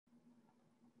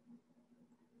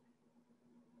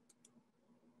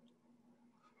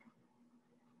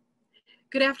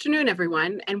Good afternoon,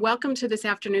 everyone, and welcome to this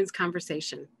afternoon's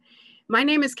conversation. My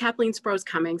name is Kathleen Sprows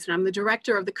Cummings, and I'm the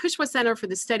director of the Cushwa Center for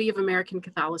the Study of American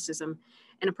Catholicism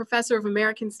and a professor of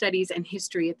American Studies and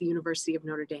History at the University of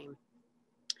Notre Dame.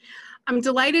 I'm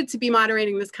delighted to be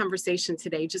moderating this conversation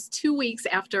today, just 2 weeks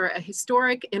after a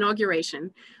historic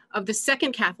inauguration of the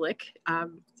second Catholic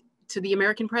to the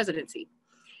American presidency.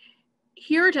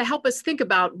 Here to help us think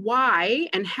about why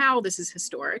and how this is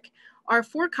historic are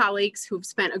four colleagues who've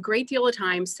spent a great deal of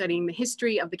time studying the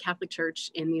history of the Catholic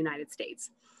Church in the United States.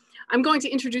 I'm going to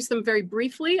introduce them very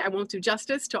briefly. I won't do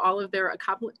justice to all of their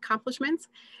accomplishments.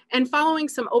 And following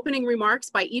some opening remarks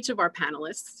by each of our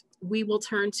panelists, we will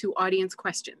turn to audience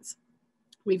questions.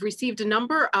 We've received a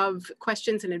number of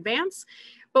questions in advance,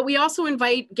 but we also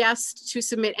invite guests to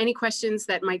submit any questions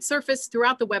that might surface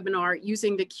throughout the webinar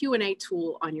using the Q&A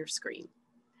tool on your screen.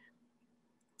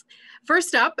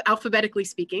 First up, alphabetically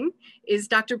speaking, is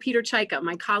Dr. Peter Cajka,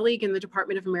 my colleague in the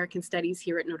Department of American Studies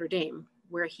here at Notre Dame,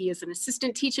 where he is an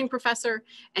assistant teaching professor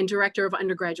and director of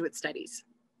undergraduate studies.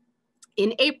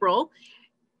 In April,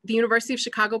 the University of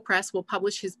Chicago Press will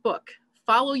publish his book,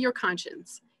 Follow Your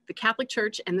Conscience, The Catholic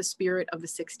Church and the Spirit of the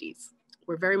 60s.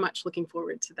 We're very much looking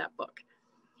forward to that book.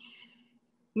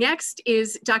 Next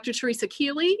is Dr. Theresa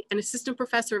Keeley, an assistant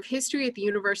professor of history at the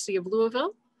University of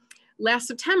Louisville. Last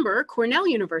September, Cornell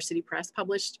University Press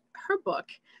published her book,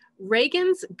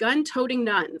 Reagan's Gun-Toting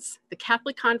Nuns, The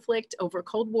Catholic Conflict Over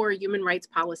Cold War Human Rights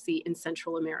Policy in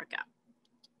Central America.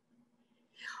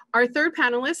 Our third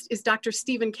panelist is Dr.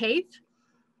 Stephen Koeth,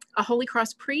 a Holy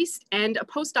Cross priest and a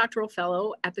postdoctoral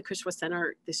fellow at the Cushwa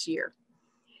Center this year.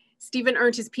 Stephen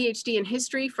earned his PhD in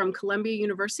history from Columbia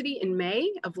University in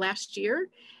May of last year,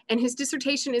 and his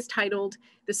dissertation is titled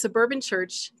The Suburban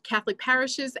Church, Catholic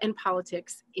Parishes and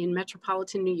Politics in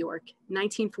Metropolitan New York,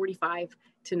 1945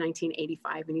 to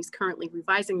 1985, and he's currently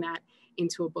revising that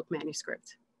into a book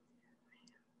manuscript.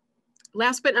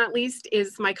 Last but not least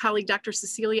is my colleague, Dr.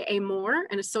 Cecilia A. Moore,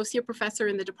 an associate professor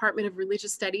in the Department of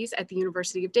Religious Studies at the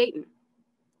University of Dayton.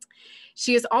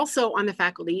 She is also on the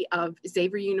faculty of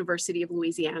Xavier University of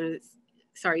Louisiana's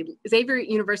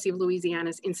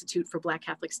Institute for Black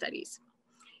Catholic Studies.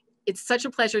 It's such a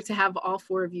pleasure to have all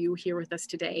four of you here with us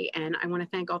today, and I want to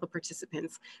thank all the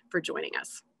participants for joining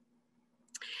us.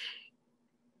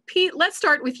 Pete, let's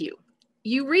start with you.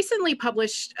 You recently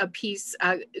published a piece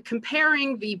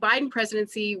comparing the Biden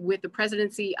presidency with the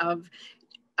presidency of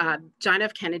John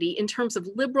F. Kennedy in terms of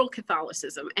liberal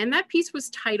Catholicism, and that piece was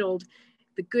titled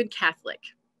The Good Catholic.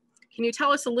 Can you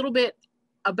tell us a little bit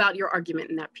about your argument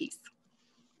in that piece?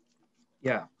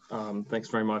 Yeah, thanks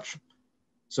very much.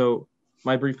 So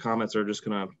my brief comments are just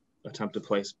going to attempt to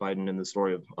place Biden in the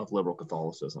story of liberal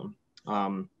Catholicism.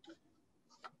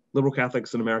 Liberal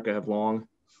Catholics in America have long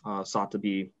sought to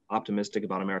be optimistic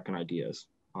about American ideas.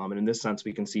 And in this sense,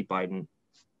 we can see Biden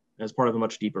as part of a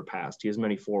much deeper past. He has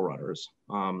many forerunners.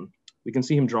 We can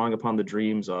see him drawing upon the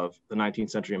dreams of the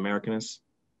 19th century Americanists,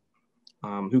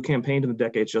 who campaigned in the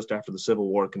decades just after the Civil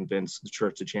War to convince the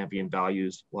church to champion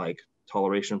values like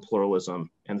toleration,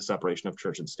 pluralism, and the separation of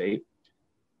church and state.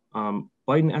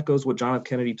 Biden echoes what John F.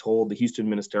 Kennedy told the Houston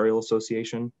Ministerial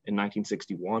Association in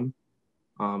 1961,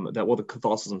 that while the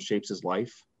Catholicism shapes his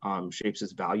life, shapes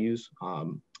his values,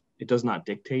 it does not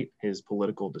dictate his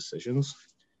political decisions.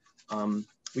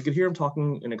 We could hear him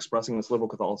talking and expressing this liberal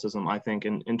Catholicism, I think,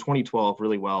 in 2012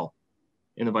 really well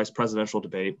in the vice presidential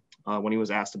debate when he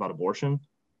was asked about abortion.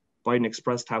 Biden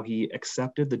expressed how he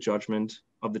accepted the judgment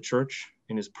of the church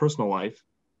in his personal life,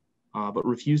 but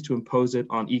refused to impose it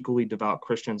on equally devout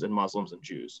Christians and Muslims and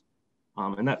Jews.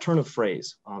 And that turn of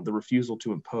phrase, the refusal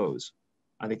to impose,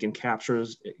 I think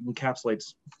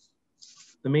encapsulates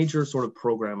the major sort of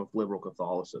program of liberal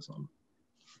Catholicism.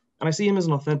 And I see him as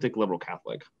an authentic liberal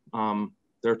Catholic.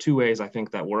 There are two ways I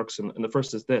think that works. And the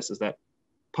first is this, is that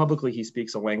publicly he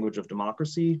speaks a language of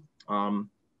democracy,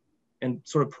 and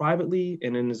sort of privately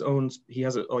and in his own, he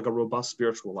has a robust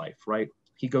spiritual life, right?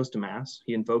 He goes to mass,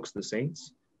 he invokes the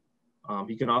saints.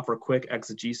 He can offer quick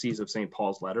exegeses of St.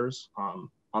 Paul's letters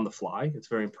on the fly. It's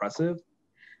very impressive.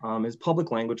 His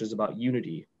public language is about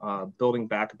unity, building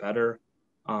back better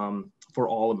for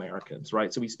all Americans,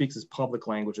 right? So he speaks his public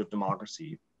language of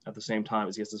democracy at the same time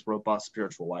as he has this robust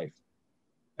spiritual life.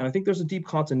 And I think there's a deep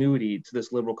continuity to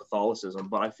this liberal Catholicism,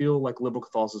 but I feel like liberal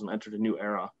Catholicism entered a new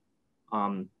era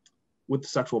with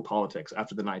sexual politics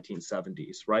after the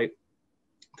 1970s, right?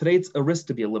 Today, it's a risk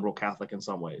to be a liberal Catholic in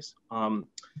some ways,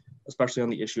 especially on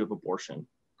the issue of abortion.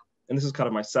 And this is kind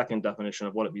of my second definition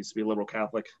of what it means to be a liberal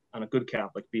Catholic and a good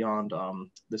Catholic beyond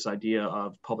this idea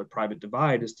of public-private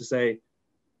divide, is to say,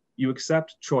 you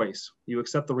accept choice, you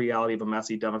accept the reality of a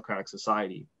messy democratic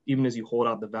society, even as you hold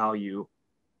out the value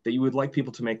that you would like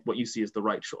people to make what you see as the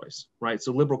right choice, right?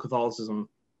 So liberal Catholicism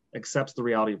accepts the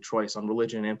reality of choice on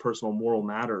religion and personal moral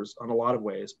matters in a lot of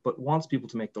ways, but wants people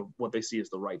to make what they see as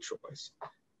the right choice.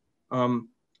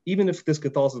 Even if this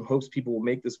Catholicism hopes people will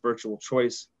make this virtual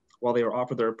choice while they are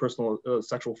offered their personal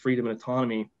sexual freedom and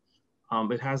autonomy,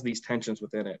 it has these tensions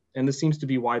within it. And this seems to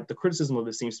be why the criticism of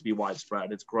this seems to be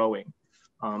widespread. It's growing.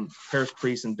 Parish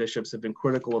priests and bishops have been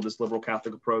critical of this liberal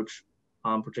Catholic approach,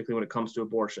 particularly when it comes to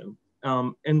abortion.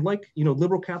 And like,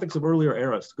 liberal Catholics of earlier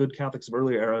eras, good Catholics of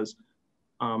earlier eras,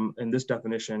 and this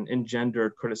definition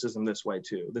engendered criticism this way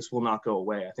too. This will not go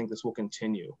away. I think this will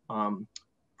continue.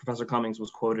 Professor Cummings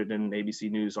was quoted in an ABC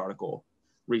News article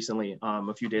recently,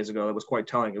 a few days ago, that was quite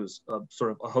telling. It was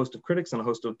sort of a host of critics and a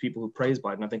host of people who praise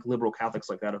Biden. I think liberal Catholics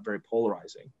like that are very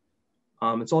polarizing.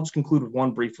 And so I'll just conclude with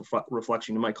one brief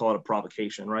reflection. You might call it a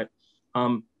provocation, right?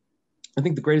 I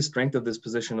think the greatest strength of this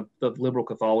position of liberal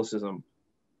Catholicism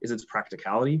is its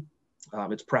practicality.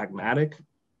 It's pragmatic.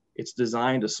 It's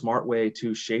designed a smart way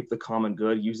to shape the common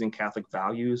good using Catholic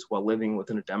values while living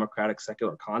within a democratic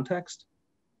secular context.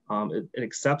 It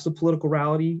accepts a political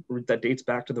reality that dates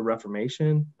back to the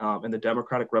Reformation and the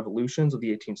democratic revolutions of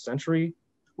the 18th century,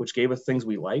 which gave us things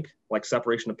we like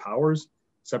separation of powers,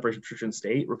 separation of church and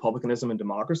state, republicanism and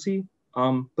democracy.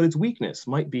 But its weakness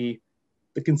might be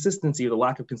the consistency or the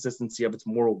lack of consistency of its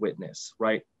moral witness,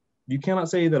 right? You cannot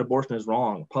say that abortion is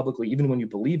wrong publicly, even when you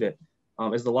believe it.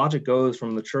 As the logic goes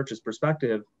from the church's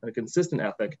perspective and a consistent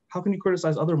ethic, how can you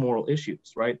criticize other moral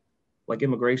issues, right? Like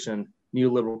immigration,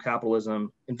 neoliberal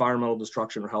capitalism, environmental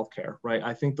destruction, or healthcare, right?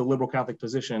 I think the liberal Catholic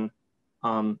position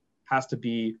has to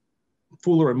be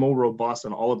fuller and more robust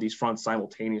on all of these fronts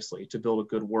simultaneously to build a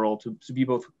good world, to be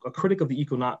both a critic of the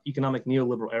economic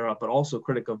neoliberal era, but also a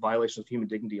critic of violations of human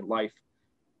dignity and life.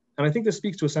 And I think this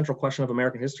speaks to a central question of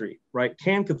American history, right?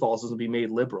 Can Catholicism be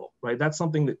made liberal, right? That's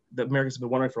something that Americans have been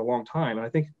wondering for a long time. And I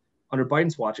think under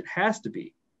Biden's watch, it has to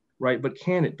be, right? But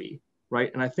can it be, right?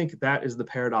 And I think that is the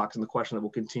paradox and the question that will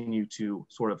continue to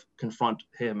sort of confront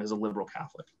him as a liberal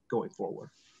Catholic going forward.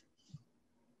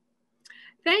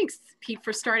 Thanks, Pete,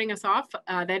 for starting us off.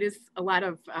 That is a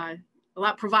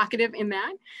lot provocative in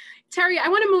that. Terry, I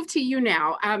want to move to you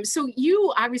now. So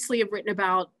you obviously have written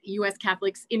about U.S.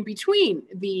 Catholics in between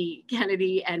the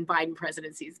Kennedy and Biden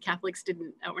presidencies. Catholics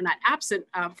were not absent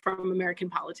from American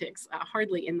politics,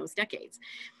 hardly in those decades.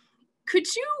 Could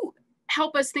you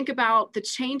help us think about the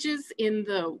changes in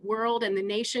the world and the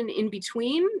nation in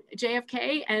between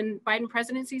JFK and Biden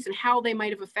presidencies and how they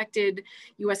might have affected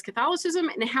U.S. Catholicism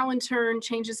and how in turn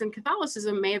changes in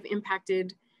Catholicism may have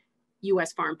impacted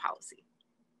U.S. foreign policy?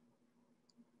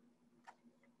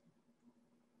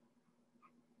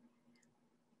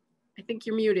 I think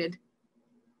you're muted.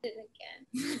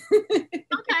 Again.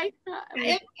 Okay. I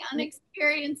am the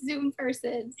unexperienced Zoom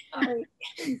person. Sorry.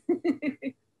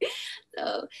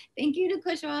 So thank you to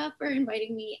Cushwa for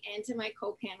inviting me and to my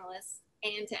co-panelists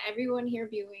and to everyone here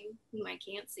viewing whom I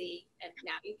can't see. And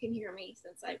now you can hear me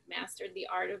since I've mastered the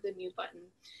art of the mute button.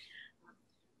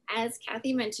 As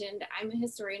Kathy mentioned, I'm a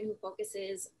historian who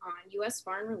focuses on US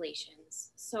foreign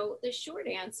relations. So the short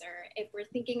answer, if we're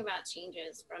thinking about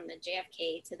changes from the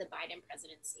JFK to the Biden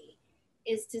presidency,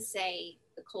 is to say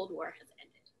the Cold War has ended.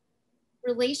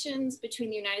 Relations between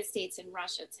the United States and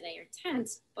Russia today are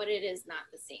tense, but it is not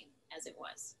the same as it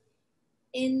was.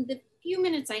 In the few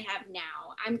minutes I have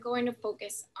now, I'm going to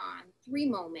focus on 3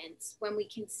 moments when we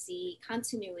can see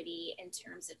continuity in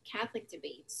terms of Catholic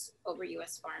debates over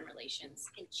US foreign relations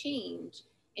and change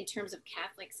in terms of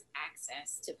Catholics'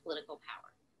 access to political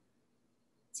power.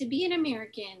 To be an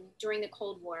American during the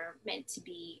Cold War meant to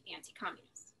be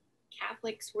anti-communist.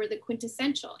 Catholics were the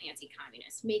quintessential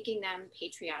anti-communists, making them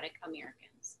patriotic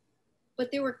Americans. But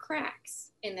there were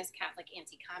cracks in this Catholic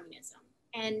anti-communism,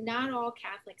 and not all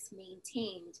Catholics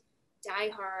maintained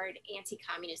diehard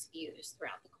anti-communist views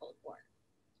throughout the Cold War.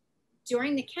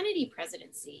 During the Kennedy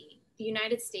presidency, the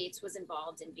United States was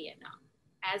involved in Vietnam,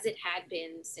 as it had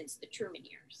been since the Truman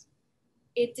years.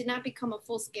 It did not become a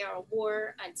full-scale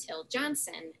war until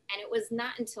Johnson, and it was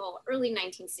not until early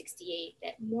 1968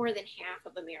 that more than half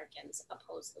of Americans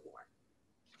opposed the war.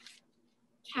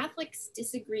 Catholics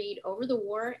disagreed over the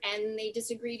war, and they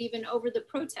disagreed even over the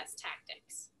protest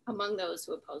tactics among those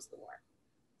who opposed the war.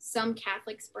 Some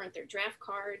Catholics burnt their draft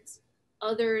cards,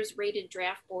 others raided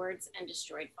draft boards and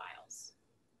destroyed files.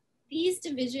 These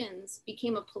divisions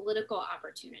became a political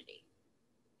opportunity.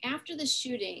 After the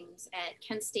shootings at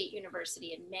Kent State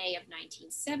University in May of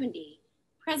 1970,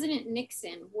 President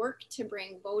Nixon worked to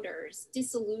bring voters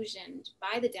disillusioned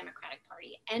by the Democratic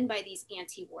Party and by these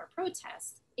anti-war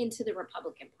protests into the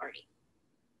Republican Party.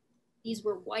 These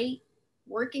were white,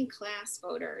 working class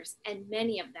voters, and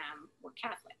many of them were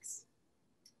Catholics.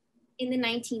 In the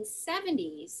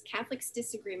 1970s, Catholics'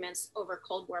 disagreements over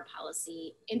Cold War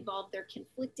policy involved their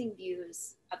conflicting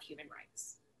views of human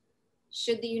rights.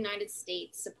 Should the United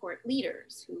States support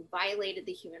leaders who violated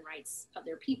the human rights of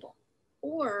their people?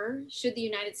 Or should the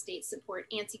United States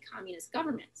support anti-communist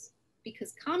governments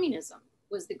because communism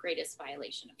was the greatest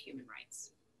violation of human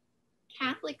rights?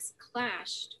 Catholics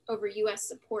clashed over US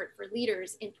support for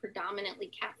leaders in predominantly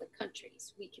Catholic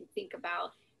countries. We can think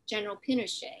about General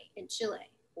Pinochet in Chile,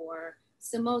 or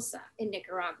Somoza in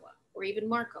Nicaragua, or even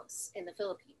Marcos in the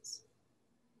Philippines.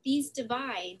 These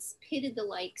divides pitted the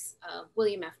likes of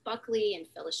William F. Buckley and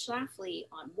Phyllis Schlafly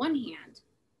on one hand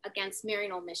against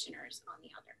Maryknoll missioners on the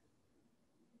other.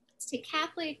 To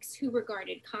Catholics who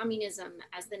regarded communism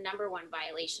as the #1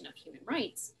 violation of human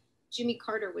rights, Jimmy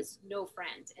Carter was no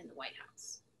friend in the White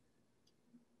House.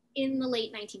 In the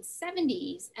late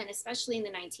 1970s, and especially in the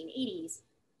 1980s,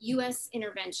 US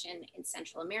intervention in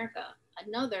Central America,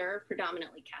 another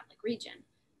predominantly Catholic region,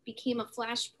 became a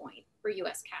flashpoint for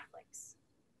US Catholics.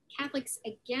 Catholics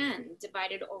again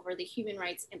divided over the human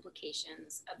rights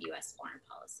implications of US foreign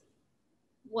policy.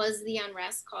 Was the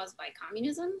unrest caused by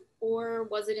communism, or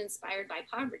was it inspired by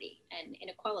poverty and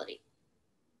inequality?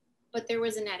 But there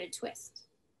was an added twist: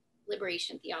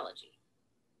 liberation theology.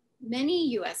 Many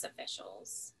US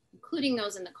officials, including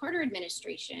those in the Carter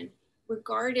administration,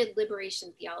 regarded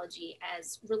liberation theology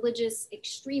as religious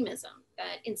extremism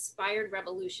that inspired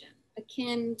revolution,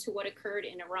 akin to what occurred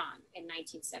in Iran in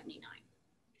 1979.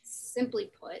 Simply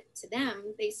put, to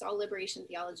them, they saw liberation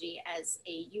theology as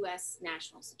a US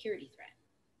national security threat.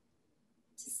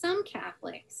 To some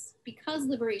Catholics, because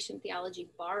liberation theology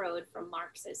borrowed from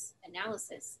Marxist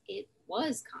analysis, it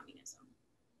was communism.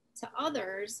 To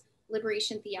others,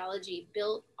 liberation theology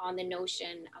built on the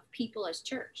notion of people as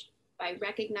church by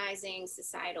recognizing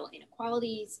societal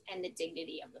inequalities and the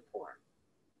dignity of the poor.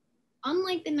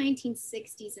 Unlike the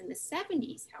 1960s and the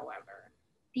 70s, however,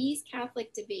 these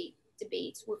Catholic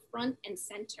debates were front and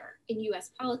center in US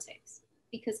politics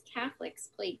because Catholics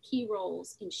played key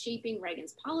roles in shaping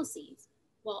Reagan's policies,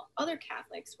 while other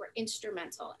Catholics were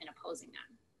instrumental in opposing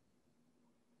them.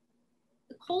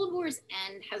 The Cold War's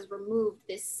end has removed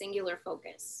this singular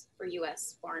focus for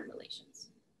US foreign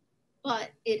relations, but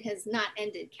it has not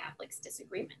ended Catholics'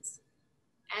 disagreements.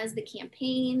 As the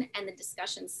campaign and the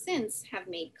discussions since have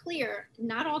made clear,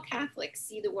 not all Catholics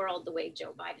see the world the way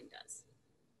Joe Biden does.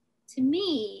 To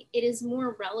me, it is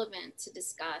more relevant to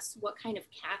discuss what kind of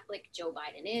Catholic Joe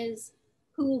Biden is,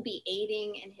 who will be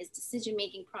aiding in his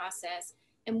decision-making process,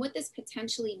 and what this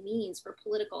potentially means for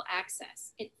political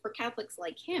access for Catholics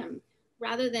like him,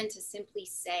 rather than to simply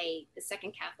say the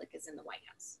second Catholic is in the White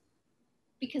House.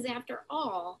 Because after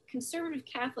all, conservative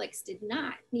Catholics did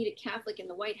not need a Catholic in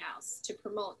the White House to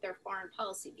promote their foreign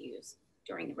policy views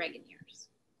during the Reagan years.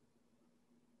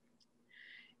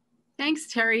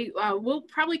 Thanks, Terry. We'll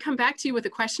probably come back to you with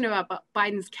a question about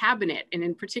Biden's cabinet, and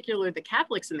in particular, the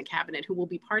Catholics in the cabinet who will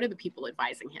be part of the people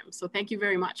advising him. So thank you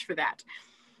very much for that.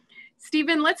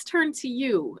 Stephen, let's turn to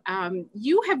you.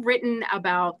 You have written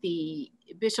about the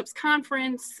Bishops'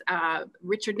 Conference,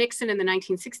 Richard Nixon in the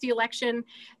 1960 election,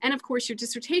 and of course your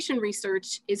dissertation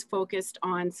research is focused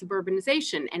on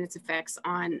suburbanization and its effects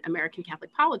on American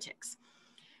Catholic politics.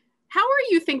 How are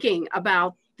you thinking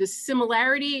about the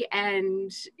similarity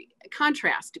and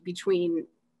contrast between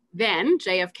then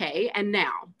JFK and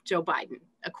now Joe Biden,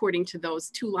 according to those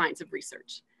two lines of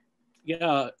research?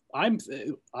 Yeah,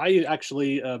 I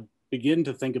actually begin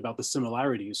to think about the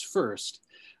similarities first.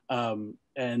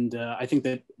 I think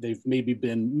that they've maybe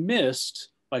been missed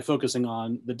by focusing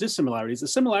on the dissimilarities. The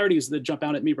similarities that jump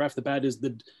out at me right off the bat is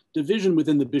the division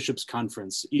within the Bishops'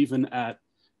 Conference, even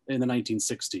in the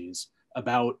 1960s,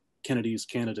 about Kennedy's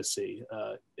candidacy.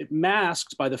 It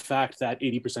masked by the fact that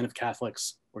 80% of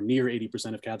Catholics, or near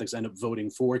 80% of Catholics, end up voting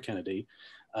for Kennedy.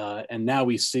 And now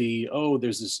we see, oh,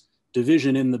 there's this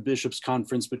division in the Bishops'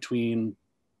 Conference between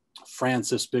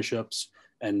Francis bishops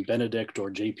and Benedict or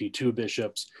JP2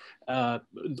 bishops,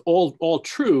 all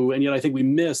true. And yet I think we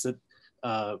miss that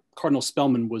Cardinal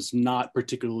Spellman was not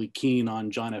particularly keen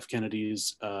on John F.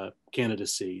 Kennedy's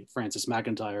candidacy. Francis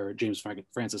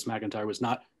Francis McIntyre was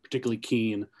not particularly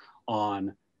keen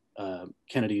on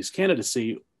Kennedy's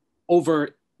candidacy,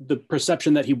 over the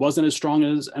perception that he wasn't as strong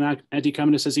as an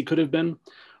anti-communist as he could have been,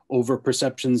 over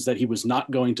perceptions that he was not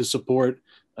going to support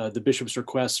the bishop's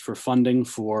requests for funding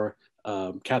for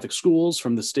Catholic schools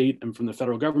from the state and from the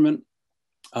federal government,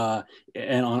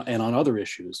 and on other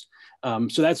issues.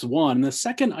 So that's one. And the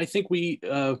second, I think we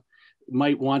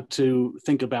might want to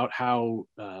think about how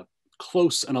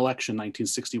close an election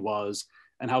 1960 was,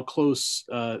 and how close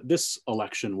this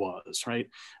election was, right?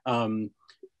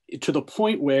 To the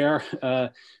point where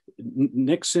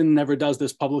Nixon never does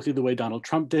this publicly the way Donald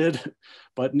Trump did,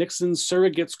 but Nixon's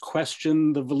surrogates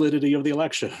question the validity of the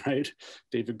election, right?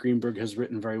 David Greenberg has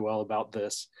written very well about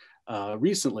this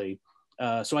recently.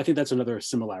 So I think that's another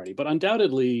similarity. But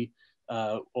undoubtedly,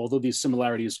 although these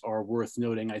similarities are worth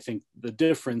noting, I think the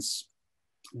difference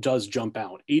does jump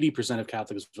out. 80% of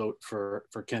Catholics vote for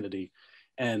Kennedy.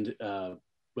 And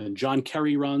when John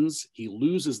Kerry runs, he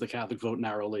loses the Catholic vote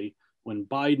narrowly. When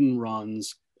Biden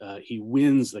runs, he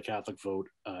wins the Catholic vote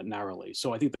narrowly.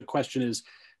 So I think the question is,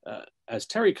 as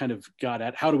Terry kind of got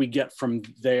at, how do we get from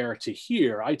there to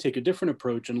here? I take a different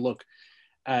approach and look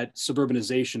at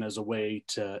suburbanization as a way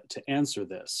to answer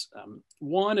this.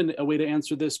 One, a way to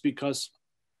answer this because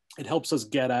it helps us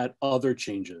get at other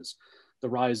changes. The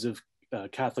rise of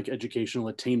Catholic educational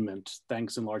attainment,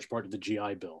 thanks in large part to the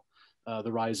GI Bill.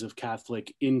 The rise of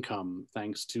Catholic income,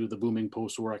 thanks to the booming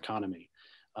post-war economy.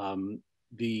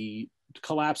 The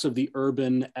collapse of the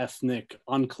urban ethnic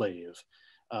enclave,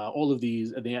 all of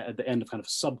these at the end of kind of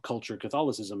subculture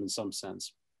Catholicism in some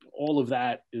sense. All of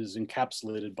that is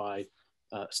encapsulated by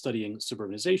studying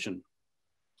suburbanization.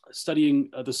 Studying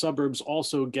the suburbs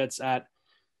also gets at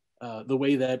the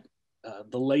way that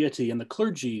the laity and the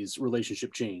clergy's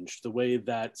relationship changed, the way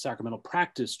that sacramental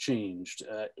practice changed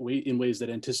in ways that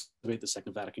anticipate the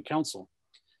Second Vatican Council.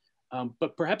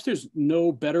 But perhaps there's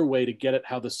no better way to get at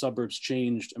how the suburbs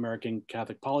changed American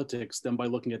Catholic politics than by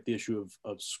looking at the issue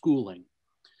of schooling.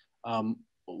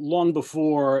 Long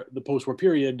before the post-war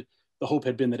period, the hope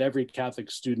had been that every Catholic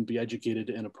student be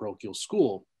educated in a parochial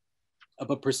school.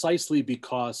 But precisely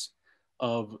because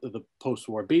of the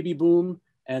post-war baby boom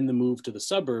and the move to the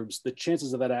suburbs, the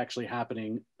chances of that actually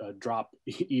happening drop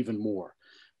even more.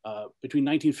 Between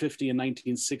 1950 and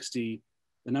 1960,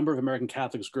 the number of American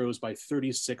Catholics grows by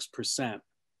 36%,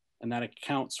 and that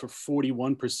accounts for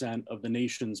 41% of the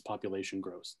nation's population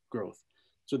growth.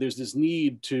 So there's this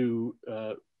need to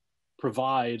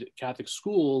provide Catholic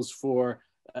schools for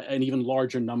an even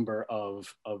larger number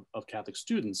of Catholic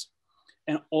students.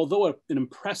 And although an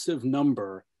impressive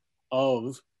number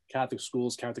of Catholic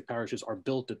schools, Catholic parishes are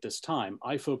built at this time,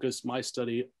 I focus my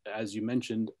study, as you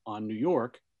mentioned, on New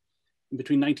York.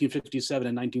 Between 1957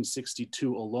 and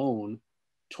 1962 alone,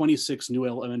 26 new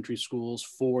elementary schools,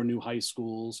 4 new high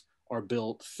schools are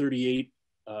built, 38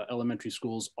 elementary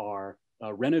schools are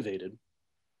renovated.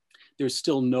 There's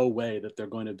still no way that they're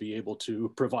going to be able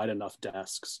to provide enough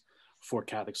desks for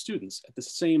Catholic students. At the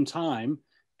same time,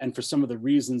 and for some of the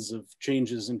reasons of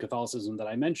changes in Catholicism that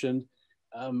I mentioned,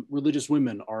 religious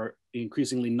women are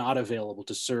increasingly not available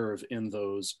to serve in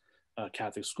those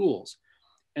Catholic schools.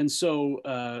 And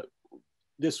so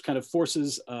this kind of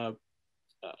forces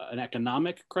an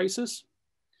economic crisis,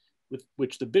 with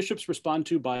which the bishops respond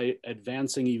to by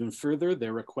advancing even further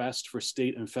their request for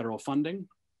state and federal funding.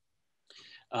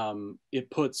 It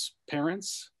puts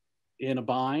parents in a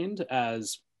bind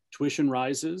as tuition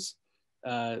rises,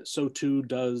 so too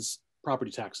does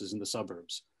property taxes in the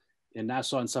suburbs. In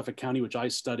Nassau and Suffolk County, which I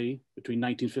study, between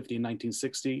 1950 and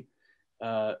 1960,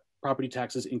 property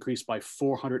taxes increased by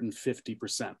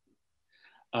 450%.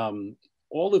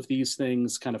 All of these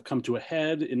things kind of come to a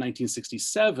head in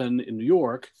 1967 in New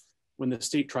York, when the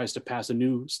state tries to pass a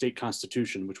new state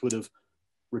constitution, which would have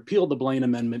repealed the Blaine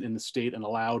Amendment in the state and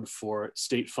allowed for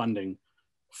state funding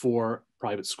for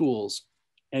private schools.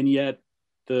 And yet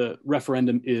the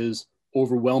referendum is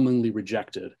overwhelmingly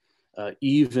rejected,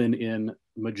 even in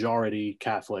majority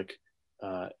Catholic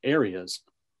areas.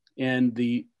 And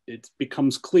it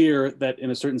becomes clear that in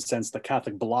a certain sense, the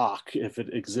Catholic bloc, if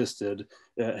it existed,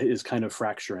 is kind of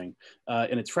fracturing.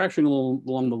 And it's fracturing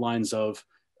along the lines of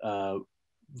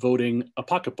voting a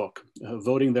pocketbook,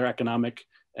 voting their economic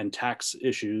and tax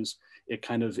issues. It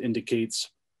kind of indicates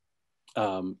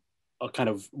a kind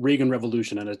of Reagan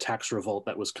revolution and a tax revolt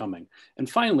that was coming. And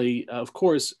finally, of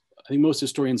course, I think most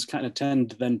historians kind of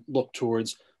tend to then look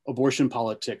towards abortion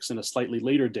politics in a slightly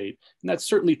later date. And that's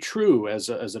certainly true as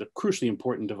a crucially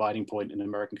important dividing point in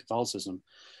American Catholicism.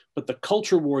 But the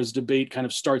culture wars debate kind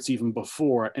of starts even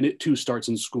before, and it too starts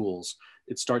in schools.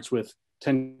 It starts with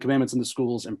 10 Commandments in the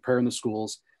schools and prayer in the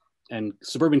schools. And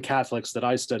suburban Catholics that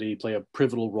I study play a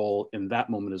pivotal role in that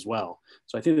moment as well.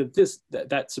 So I think that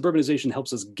that suburbanization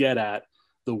helps us get at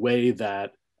the way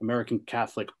that American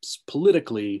Catholics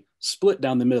politically split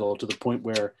down the middle to the point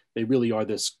where they really are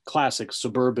this classic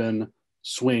suburban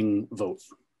swing vote.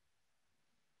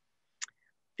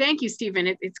 Thank you, Stephen.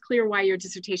 It's clear why your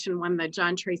dissertation won the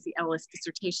John Tracy Ellis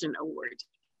Dissertation Award.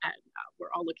 And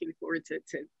we're all looking forward to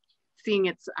seeing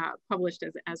it published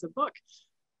as a book.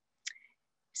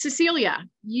 Cecilia,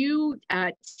 you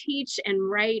teach and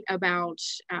write about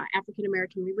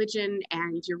African-American religion,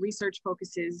 and your research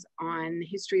focuses on the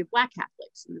history of Black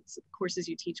Catholics. And it's courses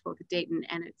you teach both at Dayton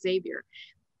and at Xavier.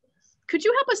 Could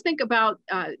you help us think about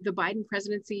the Biden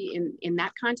presidency in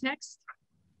that context?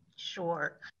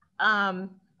 Sure.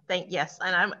 Yes,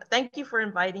 and thank you for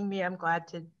inviting me. I'm glad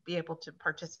to be able to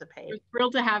participate. We're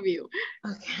thrilled to have you.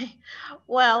 Okay.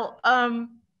 Well,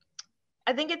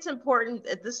 I think it's important.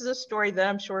 This is a story that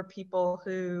I'm sure people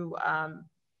who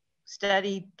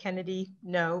studied Kennedy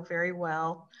know very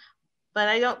well, but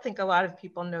I don't think a lot of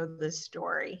people know this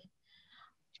story.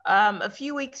 A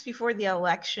few weeks before the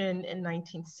election in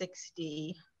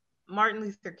 1960, Martin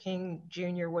Luther King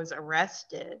Jr. was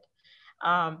arrested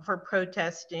for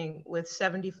protesting with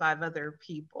 75 other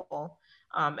people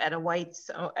at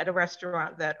a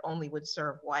restaurant that only would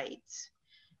serve whites.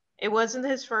 It wasn't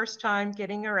his first time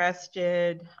getting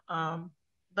arrested,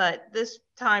 but this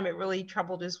time it really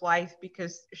troubled his wife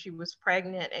because she was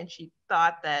pregnant and she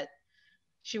thought that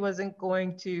she wasn't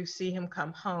going to see him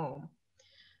come home.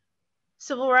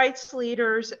 Civil rights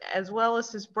leaders, as well as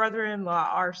his brother-in-law,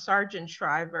 our Sergeant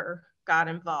Shriver, got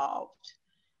involved.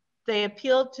 They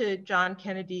appealed to John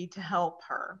Kennedy to help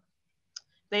her.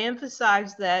 They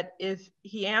emphasized that if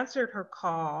he answered her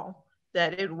call,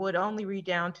 that it would only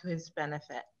redound to his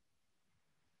benefit.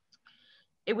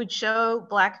 It would show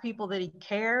Black people that he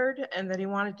cared and that he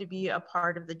wanted to be a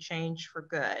part of the change for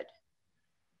good.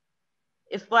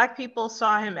 If Black people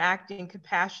saw him acting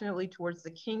compassionately towards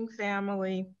the King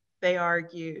family, they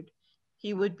argued,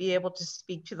 he would be able to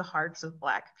speak to the hearts of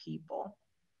Black people.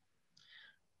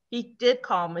 He did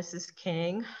call Mrs.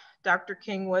 King. Dr.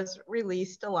 King was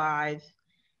released alive,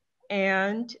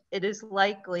 and it is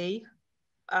likely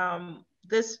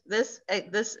this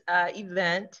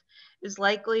event is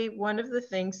likely one of the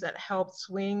things that helped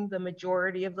swing the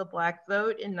majority of the Black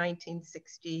vote in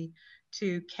 1960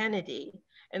 to Kennedy,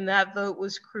 and that vote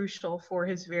was crucial for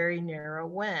his very narrow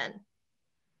win.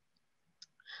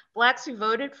 Blacks who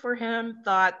voted for him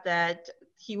thought that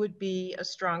he would be a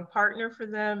strong partner for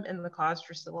them in the cause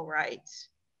for civil rights.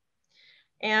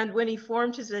 And when he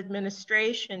formed his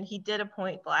administration, he did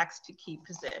appoint Blacks to key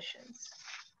positions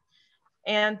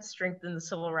and strengthen the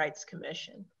Civil Rights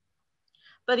Commission.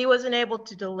 But he wasn't able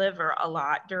to deliver a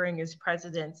lot during his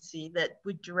presidency that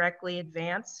would directly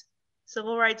advance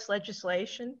civil rights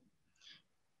legislation.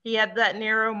 He had that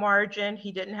narrow margin.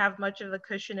 He didn't have much of a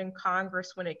cushion in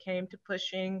Congress when it came to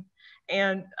pushing,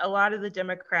 and a lot of the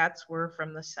Democrats were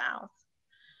from the South.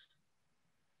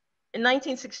 In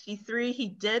 1963, he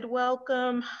did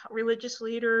welcome religious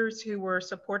leaders who were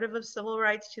supportive of civil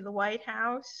rights to the White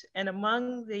House, and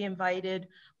among the invited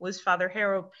was Father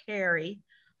Harold Perry,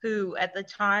 who at the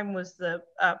time was the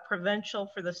provincial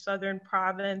for the Southern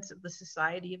Province of the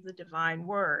Society of the Divine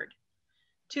Word.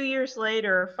 2 years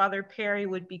later, Father Perry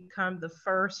would become the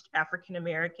first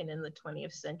African-American in the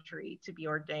 20th century to be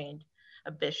ordained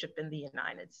a bishop in the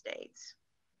United States.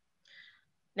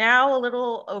 Now, a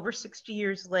little over 60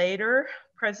 years later,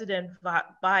 President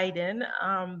Biden,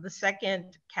 the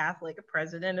second Catholic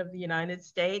president of the United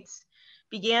States,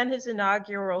 began his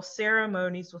inaugural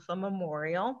ceremonies with a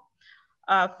memorial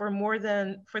for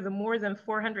the more than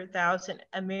 400,000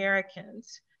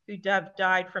 Americans who have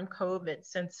died from COVID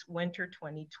since winter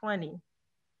 2020.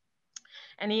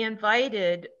 And he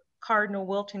invited Cardinal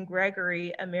Wilton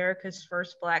Gregory, America's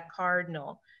first Black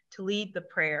cardinal, to lead the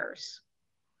prayers.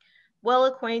 Well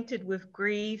acquainted with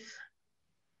grief,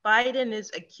 Biden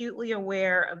is acutely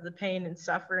aware of the pain and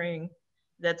suffering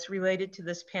that's related to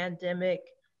this pandemic,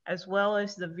 as well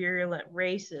as the virulent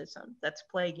racism that's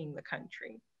plaguing the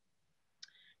country.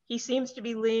 He seems to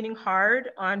be leaning hard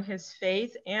on his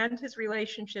faith and his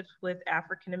relationships with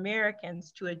African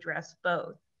Americans to address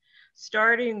both,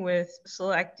 starting with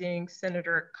selecting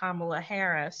Senator Kamala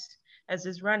Harris as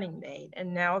his running mate.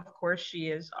 And now, of course, she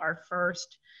is our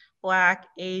first Black,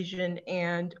 Asian,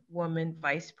 and woman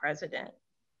vice president.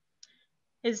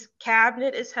 His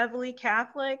cabinet is heavily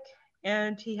Catholic,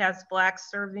 and he has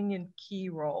Blacks serving in key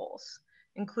roles,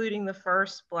 including the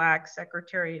first Black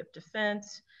Secretary of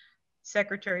Defense,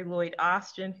 Secretary Lloyd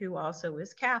Austin, who also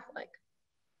is Catholic.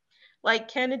 Like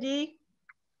Kennedy,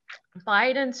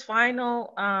 Biden's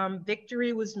final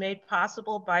victory was made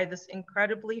possible by this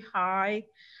incredibly high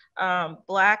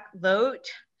Black vote,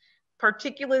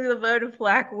 particularly the vote of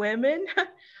Black women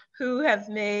who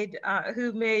made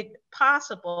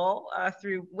possible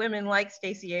through women like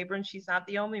Stacey Abrams. She's not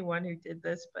the only one who did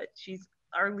this, but she's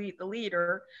the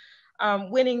leader,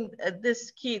 winning this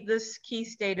key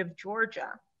state of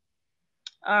Georgia.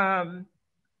 Biden,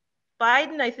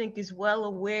 I think, is well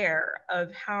aware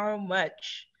of how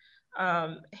much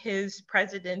his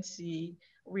presidency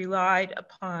relied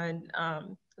upon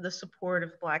the support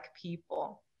of Black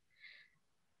people.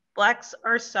 Blacks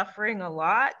are suffering a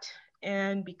lot,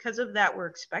 and because of that, we're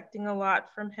expecting a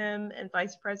lot from him and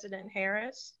Vice President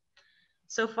Harris.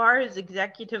 So far, his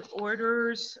executive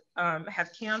orders have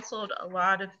canceled a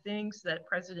lot of things that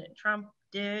President Trump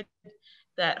did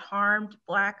that harmed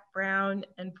Black, brown,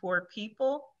 and poor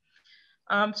people.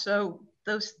 So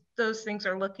those things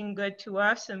are looking good to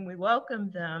us, and we welcome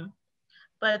them.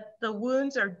 But the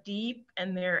wounds are deep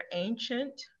and they're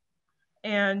ancient,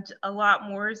 and a lot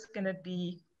more is going to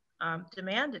be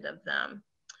demanded of them.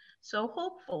 So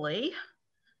hopefully,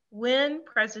 when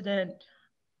President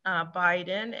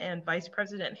Biden and Vice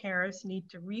President Harris need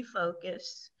to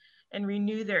refocus and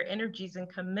renew their energies and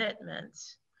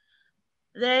commitments,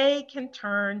 they can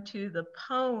turn to the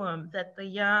poem that the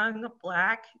young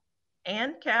Black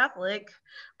and Catholic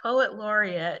poet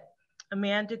laureate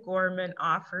Amanda Gorman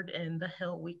offered in The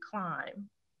Hill We Climb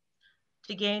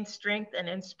to gain strength and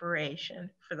inspiration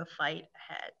for the fight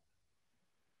ahead.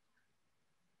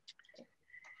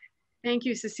 Thank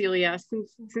you, Cecilia.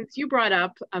 Since you brought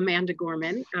up Amanda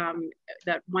Gorman,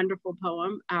 that wonderful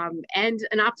poem, and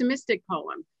an optimistic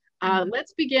poem,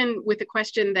 let's begin with a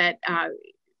question that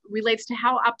relates to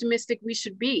how optimistic we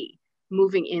should be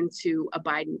moving into a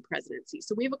Biden presidency.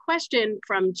 So we have a question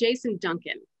from Jason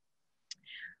Duncan,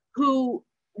 who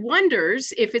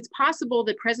wonders if it's possible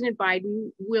that President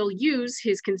Biden will use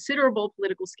his considerable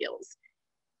political skills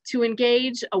to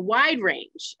engage a wide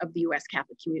range of the US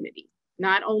Catholic community,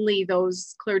 not only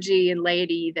those clergy and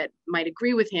laity that might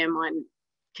agree with him on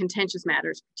contentious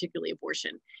matters, particularly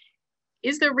abortion.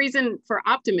 Is there reason for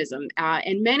optimism?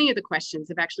 And many of the questions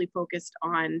have actually focused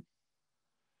on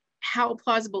how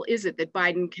plausible is it that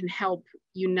Biden can help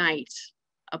unite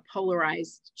a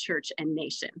polarized church and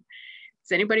nation?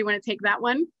 Does anybody want to take that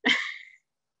one?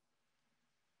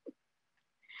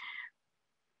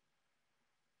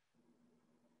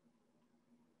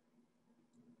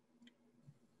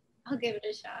 I'll give it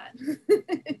a shot.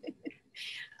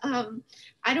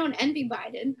 I don't envy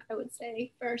Biden, I would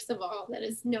say. First of all, that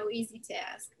is no easy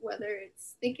task, whether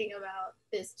it's thinking about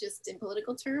this just in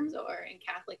political terms or in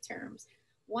Catholic terms.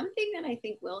 One thing that I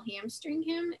think will hamstring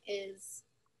him is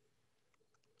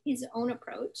his own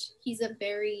approach. He's a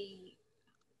very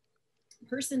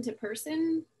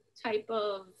person-to-person type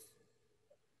of,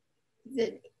 how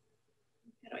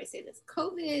do I say this?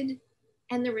 COVID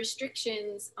and the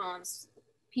restrictions on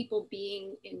people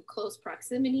being in close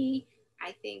proximity,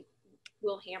 I think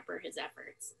will hamper his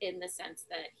efforts in the sense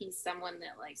that he's someone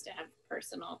that likes to have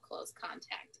personal, close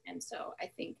contact. And so I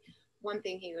think one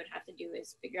thing he would have to do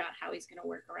is figure out how he's going to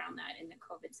work around that in the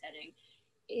COVID setting.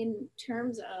 In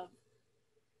terms of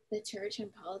the church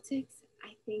and politics,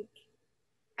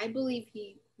 I believe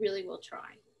he really will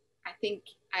try. I think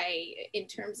in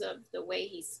terms of the way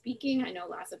he's speaking, I know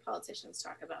lots of politicians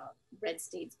talk about red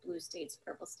states, blue states,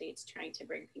 purple states, trying to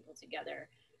bring people together.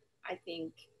 I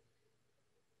think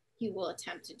he will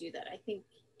attempt to do that. I think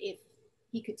if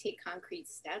he could take concrete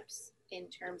steps in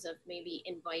terms of maybe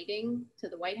inviting to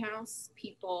the White House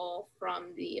people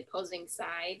from the opposing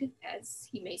side, as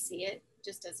he may see it,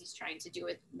 just as he's trying to do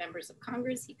with members of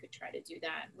Congress, he could try to do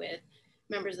that with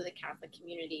members of the Catholic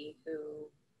community who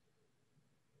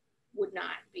would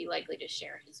not be likely to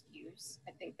share his views.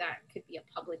 I think that could be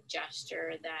a public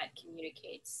gesture that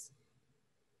communicates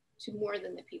to more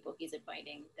than the people he's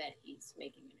inviting that he's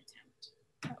making an attempt.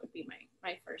 That would be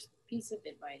my first piece of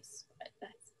advice, but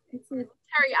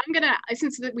Terry, I'm gonna,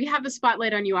 since we have the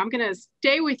spotlight on you, I'm gonna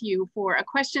stay with you for a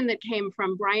question that came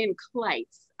from Brian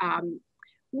Kleitz,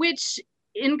 which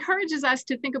encourages us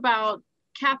to think about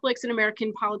Catholics in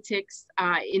American politics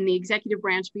in the executive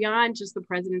branch beyond just the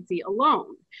presidency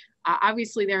alone.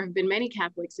 Obviously, there have been many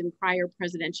Catholics in prior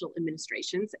presidential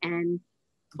administrations, and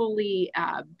fully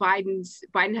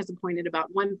Biden has appointed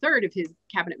about 1/3 of his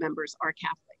cabinet members are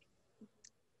Catholic.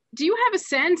 Do you have a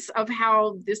sense of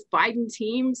how this Biden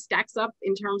team stacks up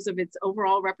in terms of its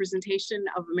overall representation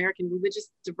of American religious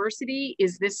diversity?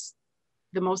 Is this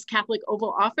the most Catholic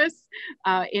Oval Office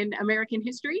in American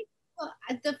history? Well,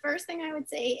 the first thing I would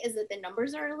say is that the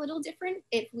numbers are a little different.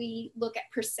 If we look at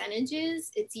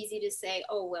percentages, it's easy to say,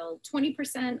 oh, well,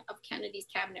 20% of Kennedy's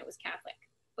cabinet was Catholic.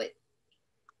 But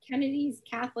Kennedy's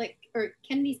cabinet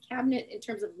in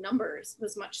terms of numbers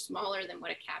was much smaller than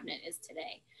what a cabinet is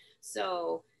today.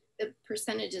 So the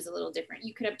percentage is a little different.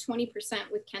 You could have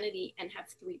 20% with Kennedy and have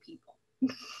 3 people.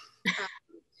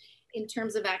 In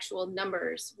terms of actual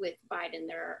numbers with Biden,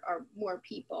 there are more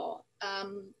people.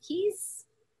 He's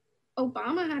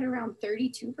Obama had around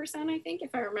 32%, I think,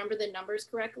 if I remember the numbers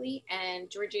correctly, and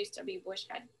George H.W. Bush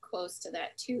had close to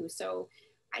that too. So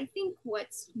I think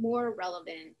what's more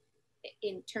relevant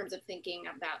in terms of thinking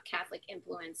about Catholic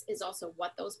influence is also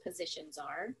what those positions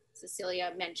are.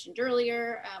 Cecilia mentioned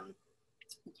earlier,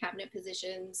 cabinet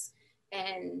positions,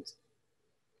 and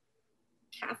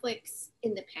Catholics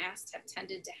in the past have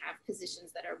tended to have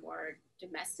positions that are more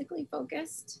domestically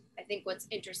focused. I think what's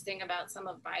interesting about some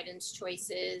of Biden's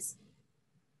choices,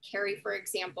 Kerry, for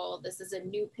example, this is a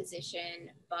new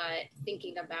position, but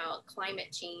thinking about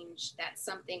climate change, that's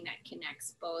something that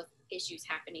connects both issues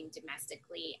happening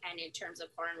domestically and in terms of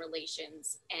foreign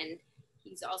relations. And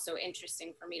he's also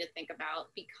interesting for me to think about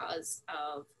because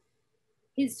of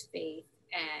his faith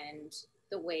and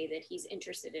the way that he's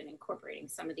interested in incorporating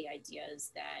some of the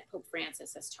ideas that Pope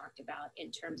Francis has talked about in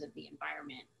terms of the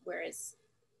environment, whereas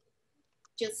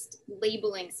just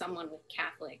labeling someone with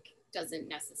Catholic doesn't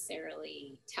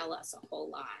necessarily tell us a whole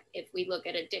lot. If we look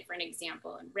at a different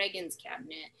example in Reagan's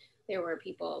cabinet, there were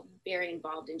people very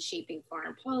involved in shaping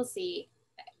foreign policy,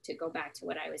 to go back to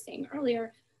what I was saying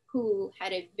earlier, who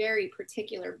had a very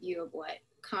particular view of what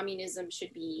communism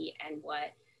should be and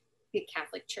what the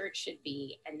Catholic Church should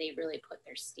be, and they really put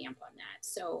their stamp on that.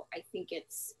 So I think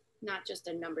it's not just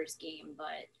a numbers game,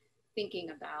 but thinking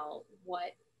about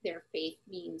what their faith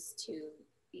means to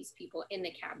these people in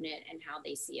the cabinet and how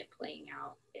they see it playing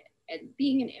out and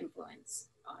being an influence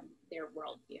on their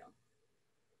worldview.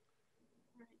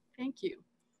 Thank you.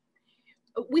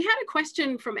 We had a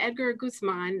question from Edgar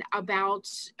Guzman about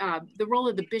the role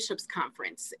of the Bishops'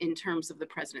 Conference in terms of the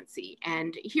presidency.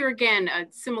 And here again, a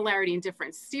similarity and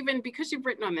difference. Stephen, because you've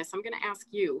written on this, I'm going to ask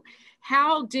you,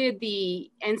 how did the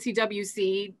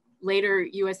NCWC, later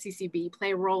USCCB,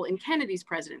 play a role in Kennedy's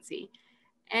presidency?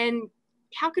 And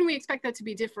how can we expect that to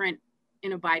be different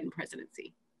in a Biden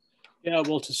presidency? Yeah,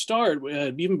 well, to start,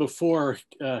 even before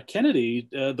Kennedy,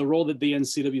 the role that the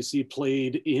NCWC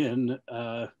played in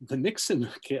the Nixon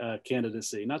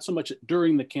candidacy, not so much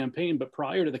during the campaign, but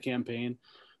prior to the campaign,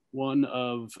 one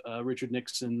of Richard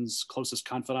Nixon's closest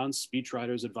confidants,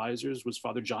 speechwriters, advisors was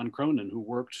Father John Cronin, who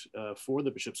worked for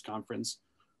the Bishops' Conference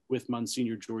with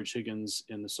Monsignor George Higgins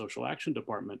in the Social Action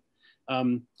Department.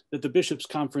 That the Bishops'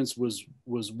 Conference was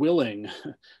willing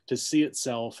to see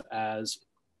itself as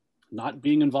not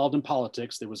being involved in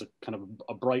politics. There was a kind of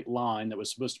a bright line that was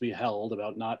supposed to be held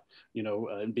about not,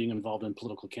 being involved in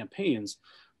political campaigns,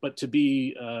 but to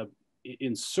be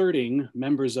inserting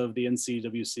members of the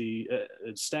NCWC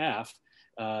staff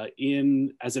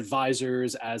in as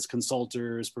advisors, as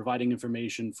consultors, providing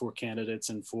information for candidates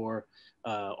and for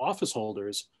office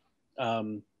holders,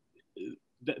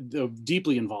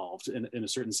 deeply involved in a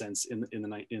certain sense in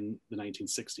the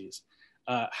 1960s.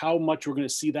 How much we're going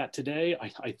to see that today,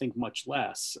 I think much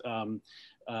less,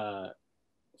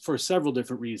 for several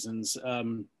different reasons.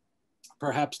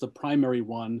 Perhaps the primary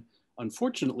one,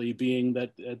 unfortunately, being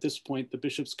that at this point, the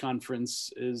Bishops'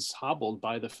 Conference is hobbled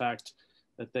by the fact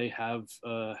that they have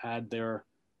had their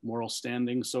moral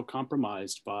standing so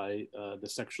compromised by the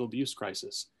sexual abuse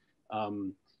crisis.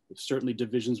 Certainly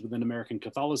divisions within American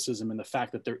Catholicism, and the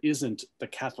fact that there isn't the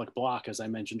Catholic bloc, as I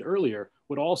mentioned earlier,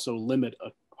 would also limit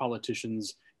a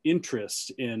politicians'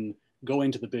 interest in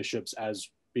going to the bishops as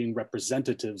being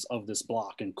representatives of this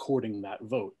bloc and courting that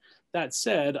vote. That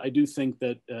said, I do think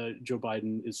that Joe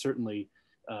Biden is certainly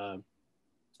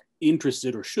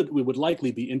interested, or would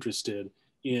likely be interested,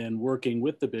 in working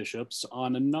with the bishops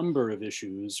on a number of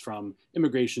issues, from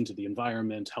immigration to the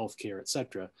environment, healthcare, et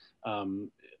cetera.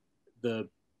 The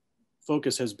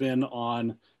focus has been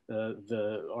on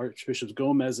the Archbishop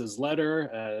Gomez's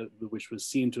letter, which was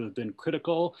seen to have been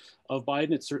critical of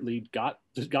Biden. It certainly got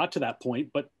to that point,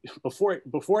 but before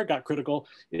it got critical,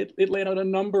 it laid out a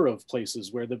number of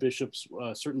places where the bishops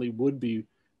certainly would be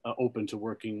open to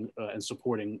working and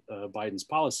supporting Biden's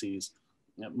policies.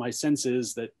 My sense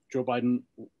is that Joe Biden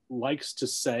likes to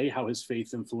say how his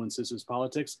faith influences his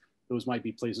politics. Those might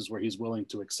be places where he's willing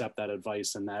to accept that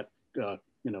advice and that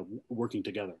working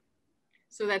together.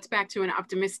 So that's back to an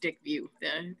optimistic view.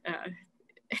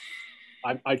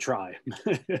 I try.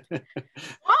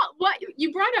 Well,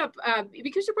 you brought up,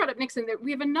 because you brought up Nixon, that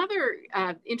we have another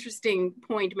interesting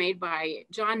point made by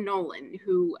John Nolan,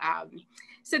 who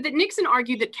said that Nixon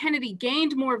argued that Kennedy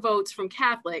gained more votes from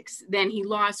Catholics than he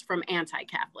lost from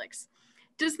anti-Catholics.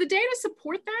 Does the data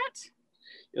support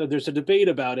that? There's a debate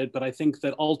about it, but I think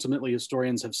that ultimately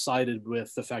historians have sided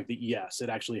with the fact that, yes, it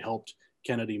actually helped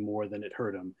Kennedy more than it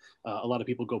hurt him. A lot of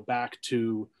people go back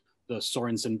to the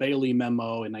Sorensen-Bailey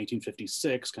memo in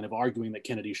 1956, kind of arguing that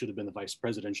Kennedy should have been the vice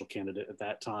presidential candidate at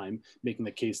that time, making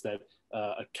the case that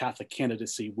a Catholic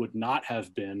candidacy would not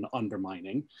have been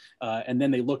undermining. And then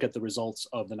they look at the results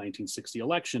of the 1960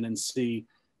 election and see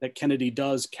that Kennedy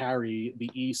does carry the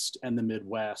East and the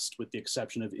Midwest, with the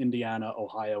exception of Indiana,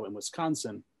 Ohio, and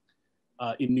Wisconsin.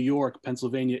 In New York,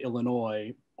 Pennsylvania,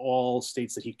 Illinois, all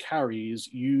states that he carries,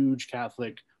 huge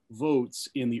Catholic votes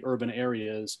in the urban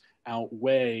areas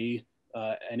outweigh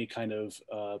any kind of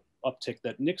uptick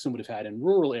that Nixon would have had in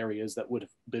rural areas that would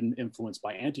have been influenced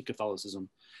by anti-Catholicism.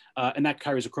 And that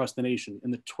carries across the nation.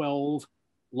 In the 12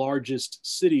 largest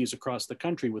cities across the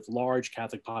country with large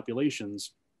Catholic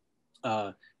populations,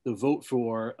 the vote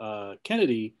for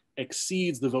Kennedy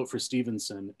exceeds the vote for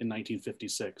Stevenson in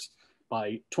 1956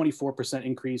 by 24%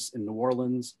 increase in New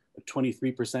Orleans, a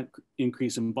 23%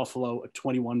 increase in Buffalo, a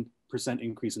 21%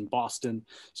 increase in Boston.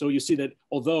 So you see that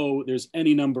although there's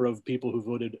any number of people who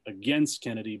voted against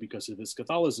Kennedy because of his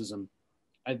Catholicism,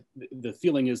 the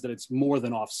feeling is that it's more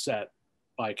than offset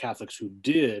by Catholics who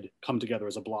did come together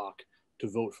as a bloc to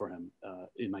vote for him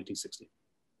in 1960.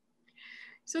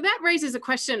 So that raises a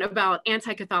question about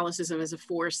anti-Catholicism as a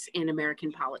force in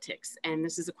American politics. And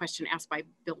this is a question asked by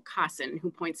Bill Cosson, who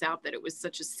points out that it was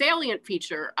such a salient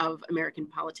feature of American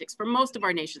politics for most of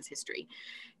our nation's history.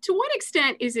 To what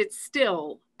extent is it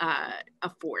still a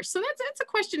force? So that's a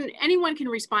question anyone can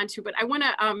respond to, but I want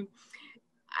to,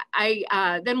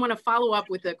 then want to follow up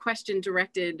with a question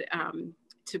directed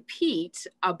to Pete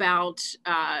about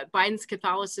Biden's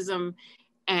Catholicism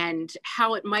and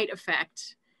how it might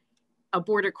affect a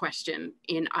border question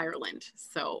in Ireland.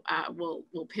 So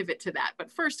we'll pivot to that. But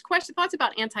first, thoughts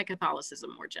about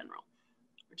anti-Catholicism more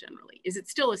generally. Is it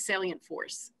still a salient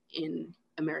force in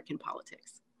American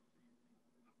politics?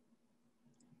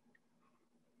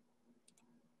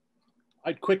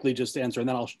 I'd quickly just answer, and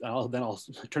then I'll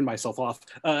turn myself off.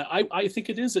 I think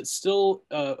it is. It's still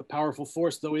a powerful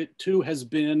force, though it too has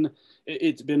been.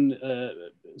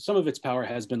 Some of its power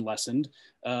has been lessened.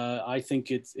 I think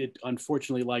it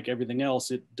unfortunately, like everything else,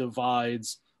 it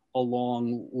divides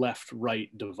along left-right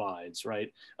divides, right?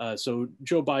 So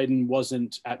Joe Biden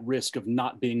wasn't at risk of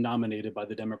not being nominated by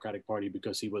the Democratic Party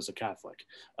because he was a Catholic.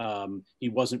 He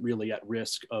wasn't really at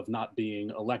risk of not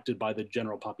being elected by the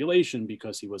general population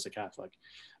because he was a Catholic.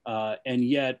 And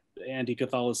yet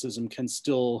anti-Catholicism can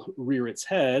still rear its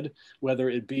head, whether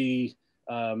it be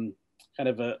kind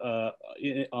of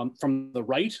from the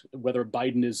right, whether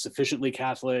Biden is sufficiently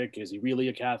Catholic, is he really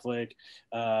a Catholic?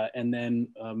 And then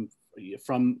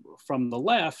from the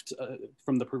left,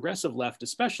 from the progressive left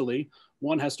especially,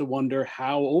 one has to wonder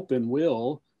how open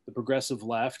will the progressive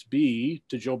left be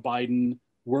to Joe Biden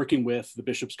working with the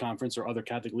Bishops' Conference or other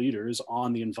Catholic leaders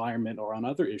on the environment or on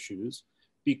other issues,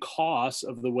 because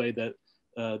of the way that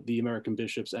the American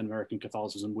bishops and American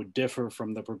Catholicism would differ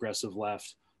from the progressive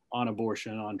left on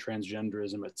abortion, on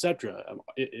transgenderism, et cetera.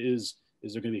 Is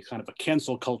there going to be kind of a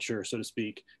cancel culture, so to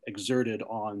speak, exerted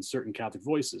on certain Catholic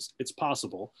voices? It's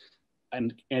possible,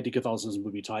 and anti-Catholicism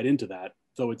would be tied into that,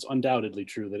 though it's undoubtedly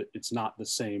true that it's not the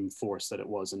same force that it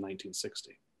was in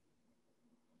 1960.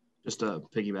 Just to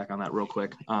piggyback on that real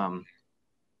quick. I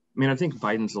mean, I think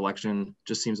Biden's election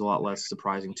just seems a lot less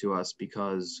surprising to us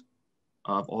because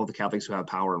of all the Catholics who have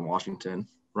power in Washington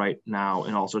right now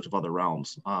in all sorts of other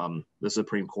realms. The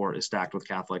Supreme Court is stacked with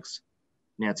Catholics.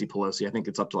 Nancy Pelosi, I think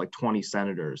it's up to like 20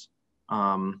 senators.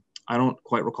 I don't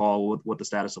quite recall what the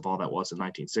status of all that was in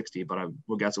 1960, but I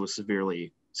would guess it was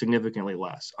significantly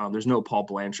less. There's no Paul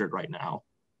Blanchard right now,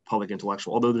 public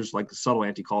intellectual, although there's like subtle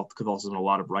anti-Catholicism in a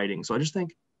lot of writing. So I just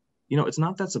think, it's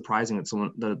not that surprising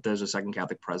that there's a second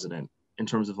Catholic president in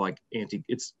terms of like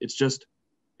it's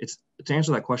to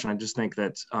answer that question. I just think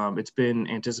that it's been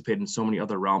anticipated in so many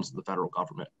other realms of the federal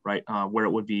government, right? Where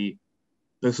it would be,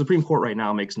 the Supreme Court right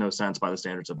now makes no sense by the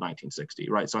standards of 1960,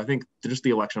 right? So I think just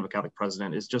the election of a Catholic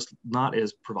president is just not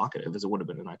as provocative as it would have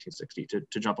been in 1960,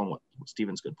 to jump on what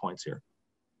Stephen's good points here.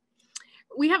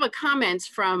 We have a comment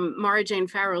from Mara Jane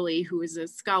Farrelly, who is a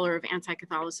scholar of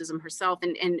anti-Catholicism herself,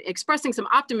 and expressing some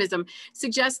optimism,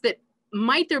 suggests that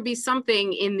might there be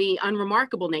something in the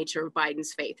unremarkable nature of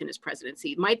Biden's faith in his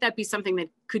presidency? Might that be something that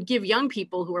could give young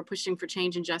people who are pushing for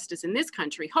change and justice in this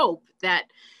country hope that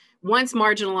a once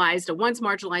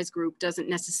marginalized group doesn't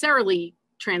necessarily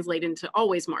translate into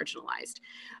always marginalized?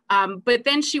 But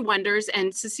then she wonders,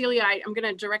 and Cecilia, I'm going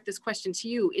to direct this question to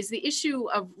you, is the issue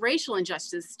of racial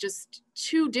injustice just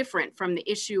too different from the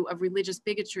issue of religious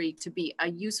bigotry to be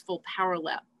a useful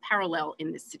parallel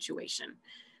in this situation?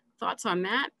 Thoughts on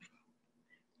that?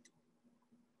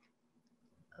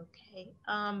 Okay.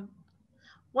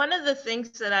 One of the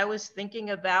things that I was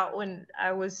thinking about when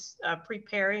I was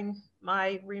preparing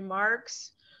my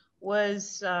remarks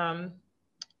was I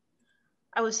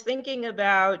was thinking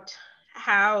about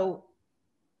how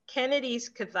Kennedy's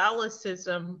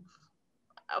Catholicism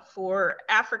for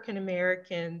African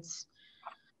Americans,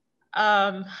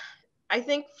 I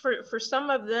think for some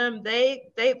of them,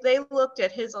 they looked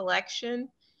at his election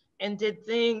and did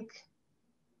think,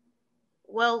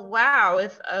 well, wow,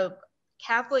 if a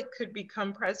Catholic could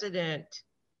become president,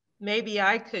 maybe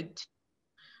I could too.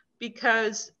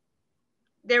 Because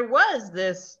there was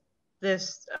this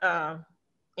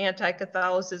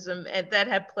anti-Catholicism that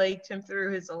had plagued him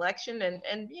through his election,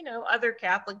 and you know, other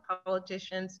Catholic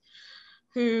politicians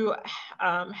who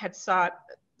had sought,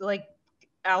 like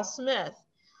Al Smith.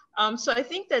 So I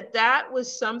think that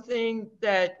was something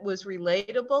that was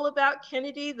relatable about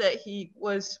Kennedy, that he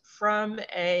was from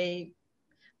a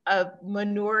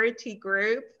minority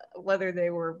group, whether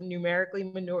they were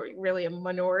numerically really a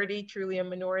minority, truly a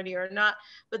minority or not,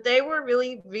 but they were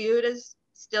really viewed as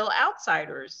still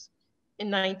outsiders in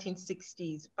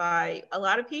 1960s by a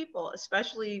lot of people,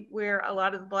 especially where a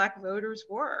lot of the Black voters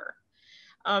were.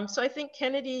 So I think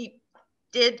Kennedy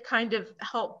did kind of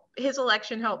help, his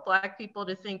election helped Black people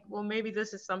to think, well, maybe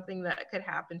this is something that could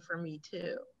happen for me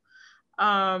too.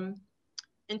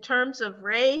 In terms of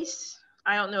race,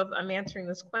 I don't know if I'm answering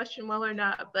this question well or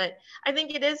not, but I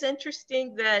think it is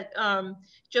interesting that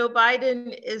Joe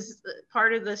Biden is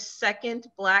part of the second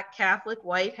Black Catholic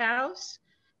White House.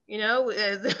 You know,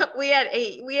 we had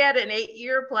an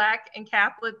 8-year Black and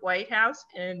Catholic White House,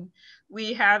 and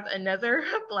we have another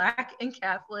Black and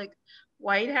Catholic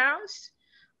White House.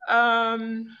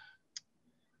 I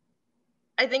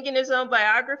think in his own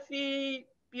biography,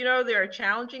 you know, there are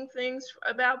challenging things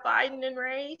about Biden and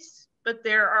race, but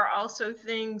there are also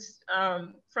things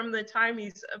from the time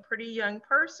he's a pretty young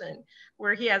person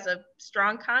where he has a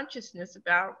strong consciousness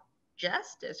about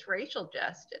justice, racial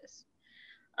justice,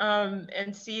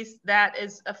 and sees that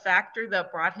as a factor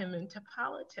that brought him into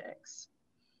politics.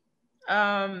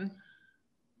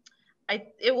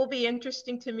 It will be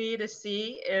interesting to me to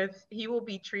see if he will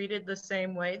be treated the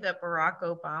same way that Barack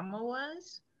Obama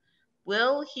was.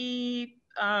 Will he?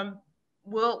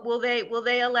 Will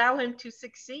they allow him to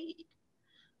succeed?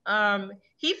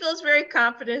 He feels very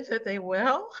confident that they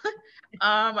will.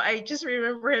 I just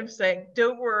remember him saying,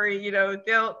 "Don't worry, you know,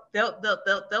 they'll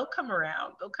come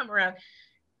around. They'll come around."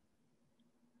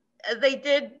 They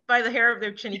did by the hair of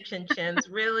their chinny chin chins,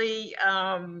 really.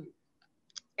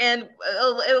 And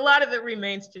a lot of it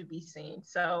remains to be seen.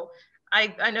 So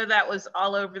I know that was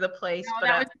all over the place, no,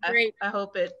 but I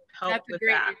hope it helped with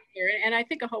that. Answer, and I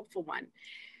think a hopeful one.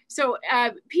 So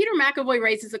Peter McAvoy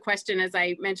raises a question, as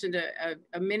I mentioned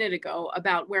a minute ago,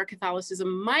 about where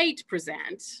Catholicism might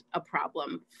present a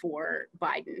problem for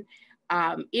Biden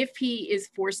if he is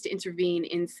forced to intervene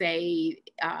in, say,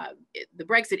 the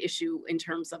Brexit issue in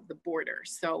terms of the border.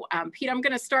 So Pete, I'm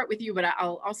going to start with you, but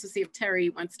I'll also see if Terry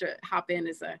wants to hop in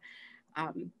as a...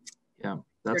 yeah,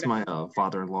 that's my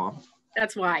father-in-law.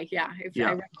 That's why, yeah.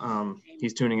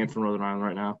 He's tuning in from Northern Ireland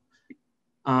right now.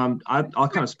 I'll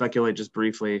kind of speculate just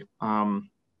briefly.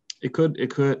 It could,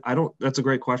 that's a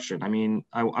great question. I mean,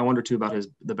 I wonder too about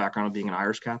the background of being an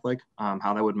Irish Catholic,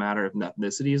 how that would matter if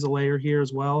ethnicity is a layer here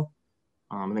as well.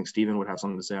 I think Stephen would have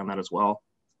something to say on that as well.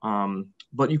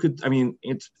 But you could, I mean,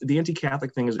 the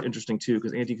anti-Catholic thing is interesting too,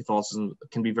 because anti-Catholicism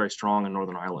can be very strong in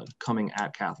Northern Ireland, coming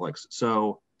at Catholics.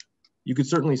 So you could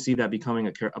certainly see that becoming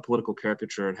a political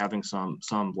caricature and having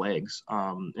some legs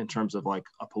in terms of like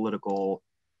a political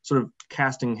sort of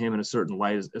casting him in a certain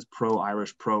light as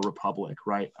pro-Irish, pro-Republic,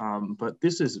 right? But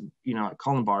this is, you know,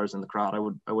 Colin Barr is in the crowd.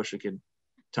 I wish he could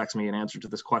text me an answer to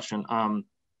this question.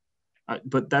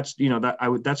 But that's, you know,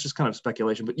 that's just kind of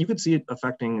speculation. But you could see it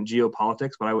affecting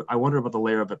geopolitics. But I wonder about the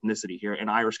layer of ethnicity here in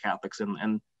Irish Catholics,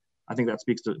 and I think that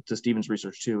speaks to Stephen's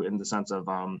research too, in the sense of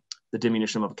the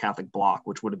diminution of a Catholic bloc,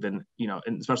 which would have been, you know,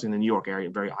 especially in the New York area,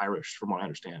 very Irish, from what I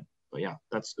understand. But yeah,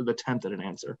 that's the attempt at an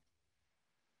answer.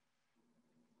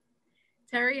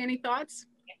 Terry, any thoughts?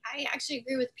 I actually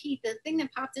agree with Pete. The thing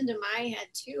that popped into my head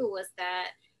too was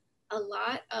that a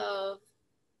lot of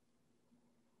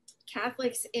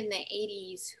Catholics in the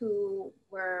 80s who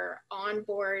were on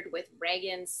board with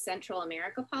Reagan's Central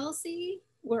America policy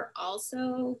were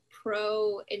also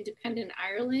pro-independent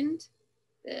Ireland.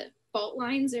 The fault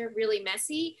lines are really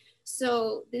messy.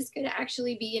 So this could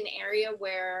actually be an area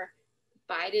where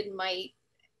Biden might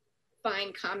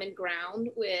find common ground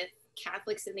with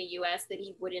Catholics in the US that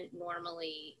he wouldn't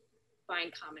normally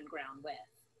find common ground with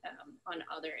on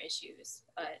other issues.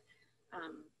 But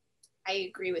I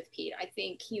agree with Pete. I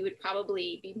think he would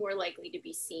probably be more likely to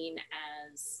be seen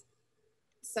as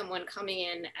someone coming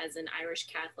in as an Irish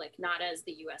Catholic, not as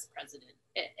the US president,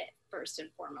 first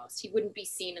and foremost. He wouldn't be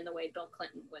seen in the way Bill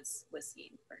Clinton was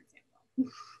seen, for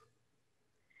example.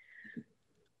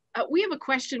 We have a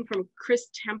question from Chris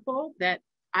Temple that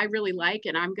I really like,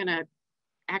 and I'm gonna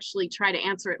actually try to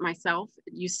answer it myself,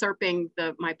 usurping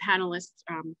my panelist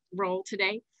role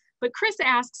today. But Chris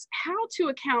asks how to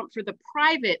account for the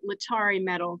private Latari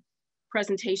Medal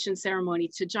presentation ceremony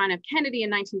to John F. Kennedy in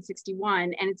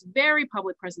 1961 and its very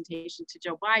public presentation to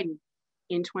Joe Biden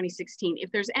in 2016.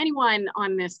 If there's anyone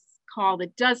on this call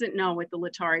that doesn't know what the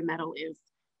Latari Medal is,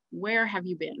 where have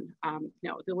you been?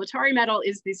 No, the Latari Medal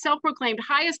is the self-proclaimed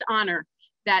highest honor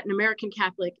that an American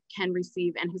Catholic can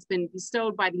receive and has been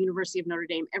bestowed by the University of Notre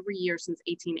Dame every year since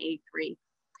 1883.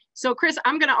 So Chris,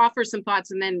 I'm gonna offer some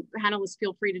thoughts and then panelists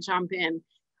feel free to jump in.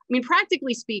 I mean,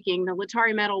 practically speaking, the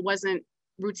Latari Medal wasn't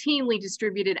routinely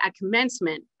distributed at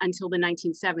commencement until the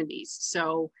 1970s.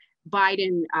 So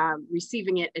Biden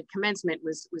receiving it at commencement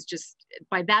was just,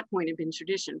 by that point, had been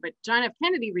tradition. But John F.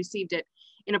 Kennedy received it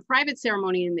in a private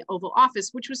ceremony in the Oval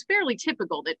Office, which was fairly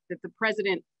typical that the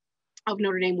president of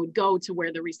Notre Dame would go to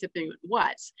where the recipient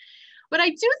was. But I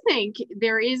do think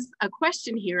there is a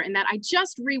question here, in that I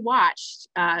just rewatched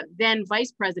then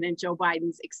Vice President Joe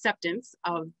Biden's acceptance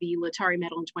of the Latari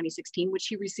Medal in 2016, which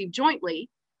he received jointly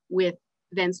with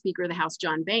then Speaker of the House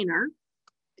John Boehner,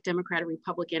 a Democrat and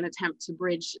Republican attempt to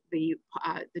bridge the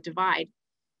divide.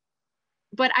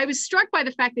 But I was struck by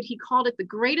the fact that he called it the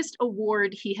greatest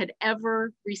award he had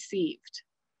ever received,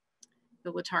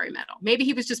 the Latari Medal. Maybe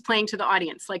he was just playing to the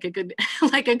audience like a good,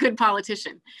 like a good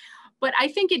politician. But I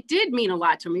think it did mean a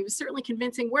lot to him. He was certainly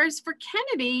convincing. Whereas for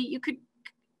Kennedy,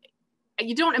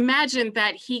 you don't imagine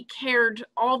that he cared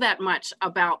all that much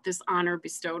about this honor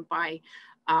bestowed by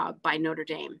Notre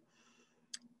Dame.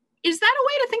 Is that a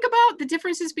way to think about the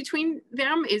differences between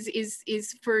them?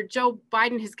 Is for Joe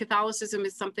Biden, his Catholicism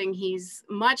is something he's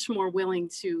much more willing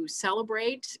to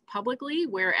celebrate publicly,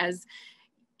 whereas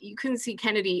you couldn't see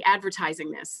Kennedy advertising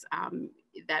this,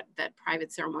 that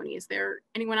private ceremony. Is there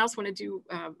anyone else want to do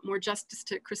more justice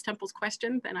to Chris Temple's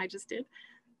question than I just did?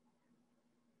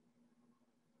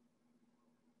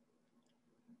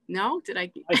 No, did I?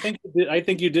 I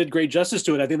think you did great justice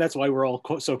to it. I think that's why we're all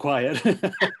so quiet.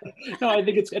 No, I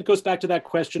think it goes back to that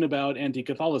question about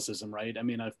anti-Catholicism, right? I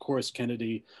mean, of course,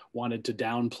 Kennedy wanted to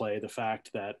downplay the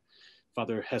fact that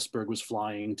Father Hesburgh was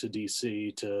flying to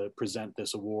DC to present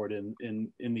this award in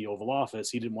the Oval Office.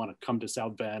 He didn't want to come to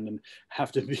South Bend and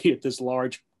have to be at this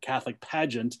large Catholic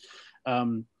pageant.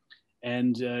 That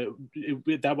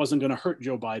wasn't going to hurt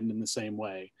Joe Biden in the same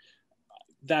way.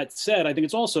 That said, I think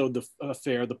it's also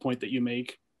the point that you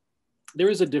make. There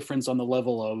is a difference on the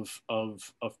level of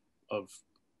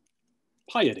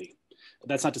piety.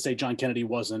 That's not to say John Kennedy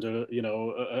wasn't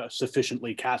a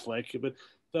sufficiently Catholic, but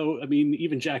though, I mean,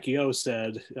 even Jackie O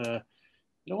said,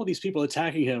 all these people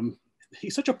attacking him,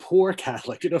 he's such a poor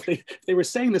Catholic. If they were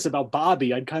saying this about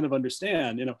Bobby, I'd kind of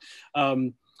understand,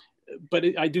 But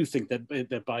I do think that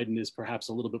Biden is perhaps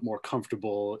a little bit more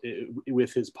comfortable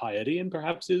with his piety and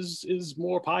perhaps is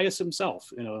more pious himself,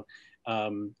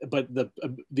 But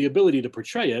the ability to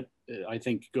portray it, I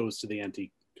think, goes to the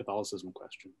anti-Catholicism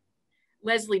question.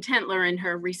 Leslie Tentler, in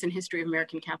her recent History of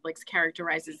American Catholics,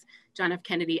 characterizes John F.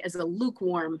 Kennedy as a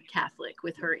lukewarm Catholic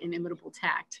with her inimitable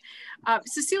tact.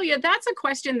 Cecilia, that's a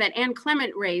question that Ann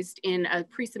Clement raised in a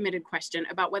pre-submitted question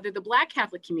about whether the Black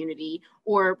Catholic community,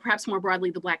 or perhaps more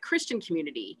broadly, the Black Christian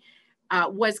community,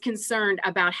 was concerned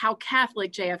about how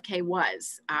Catholic JFK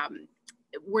was.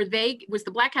 Was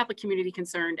the Black Catholic community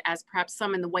concerned, as perhaps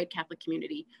some in the white Catholic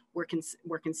community were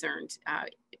concerned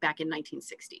back in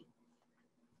 1960?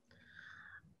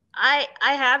 I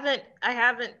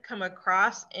haven't come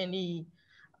across any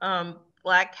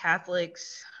Black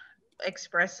Catholics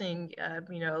expressing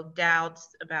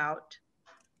doubts about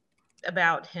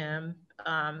him.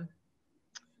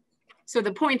 So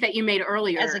the point that you made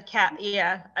earlier, as a cat,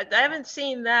 yeah, I haven't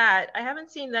seen that.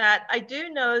 I do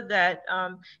know that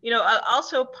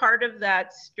also part of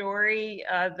that story,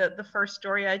 the first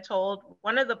story I told,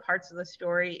 one of the parts of the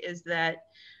story is that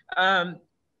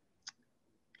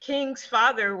King's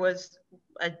father was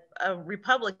a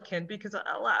Republican, because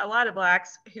a lot of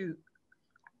Blacks who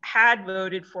had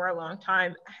voted for a long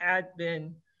time had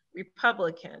been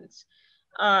Republicans,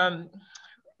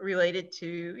 related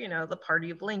to, the party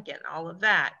of Lincoln, all of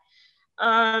that.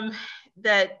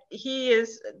 That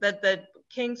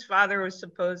King's father was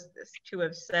supposed to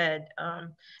have said,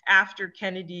 after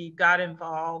Kennedy got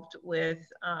involved with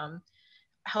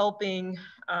helping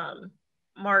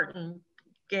Martin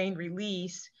gain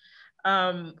release,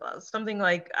 something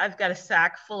like, I've got a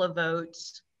sack full of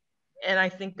votes, and I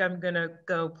think I'm going to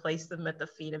go place them at the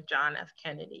feet of John F.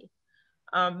 Kennedy.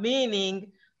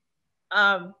 Meaning,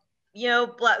 you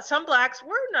know, some Blacks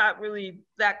were not really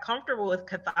that comfortable with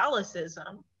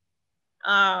Catholicism.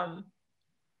 And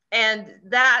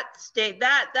that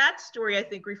story, I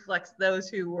think, reflects those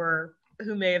who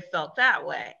may have felt that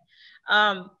way.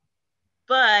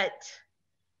 But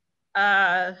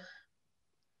I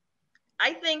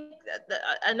think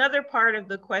another part of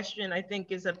the question, I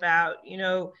think, is about, you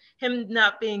know, him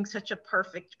not being such a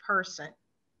perfect person.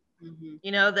 Mm-hmm.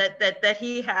 You know, that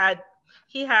he had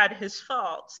his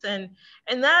faults, and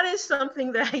that is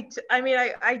something that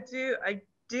I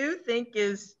do think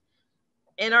is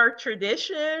in our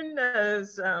tradition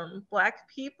as Black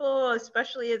people,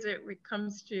 especially as it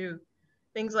comes to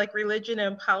things like religion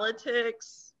and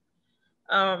politics.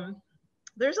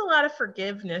 There's a lot of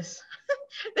forgiveness.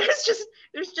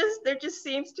 there just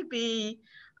seems to be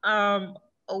a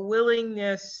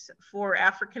willingness for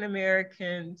African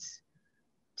Americans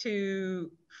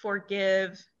to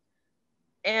forgive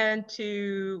and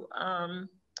to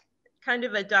kind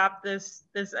of adopt this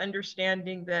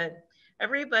understanding that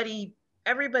everybody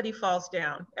falls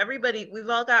down. We've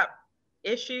all got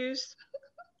issues.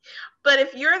 But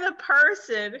if you're the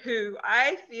person who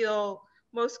I feel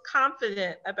most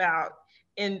confident about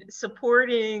in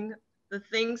supporting the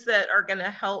things that are going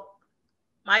to help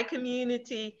my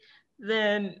community,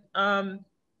 then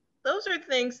those are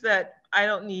things that I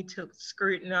don't need to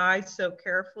scrutinize so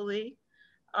carefully.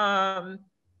 And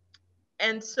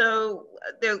so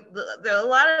there a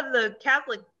lot of the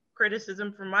Catholic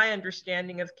criticism, from my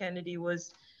understanding of Kennedy,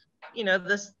 was, you know,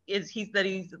 he's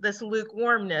this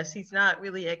lukewarmness. He's not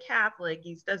really a Catholic.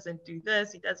 He doesn't do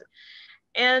this. He doesn't.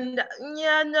 And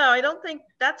yeah, no, I don't think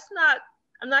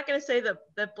I'm not going to say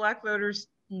that Black voters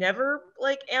never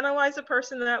like analyze a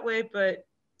person that way, but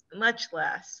much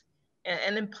less.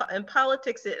 And in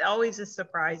politics, it always is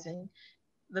surprising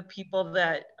the people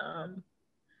that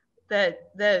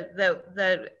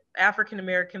African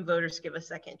American voters give a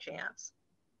second chance.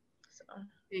 So.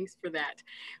 Thanks for that.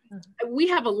 We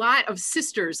have a lot of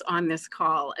sisters on this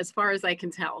call, as far as I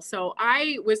can tell. So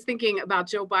I was thinking about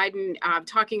Joe Biden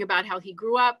talking about how he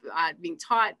grew up being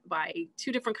taught by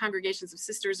 2 different congregations of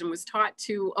sisters and was taught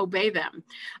to obey them.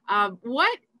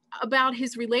 What about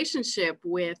his relationship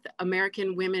with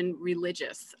American women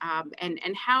religious,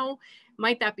 and how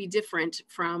might that be different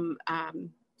from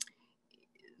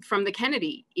the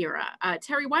Kennedy era?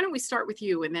 Terry, why don't we start with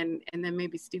you, and then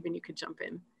maybe Stephen, you could jump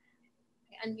in.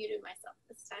 I unmuted myself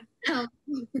this time.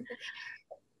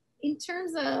 In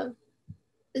terms of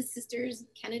the sisters,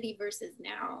 Kennedy versus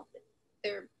now,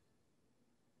 their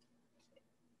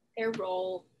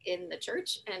role in the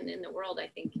church and in the world, I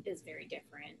think, is very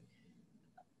different.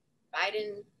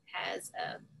 Biden has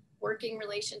a working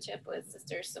relationship with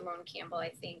Sister Simone Campbell. I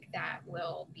think that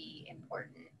will be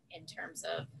important in terms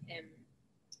of him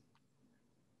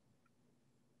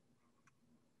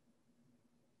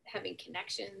having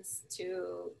connections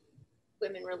to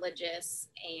women religious,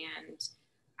 and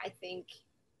I think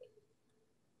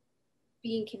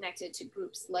being connected to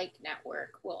groups like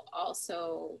Network will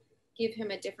also give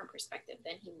him a different perspective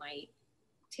than he might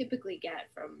typically get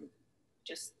from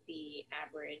just the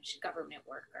average government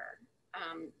worker.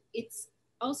 It's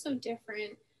also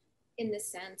different in the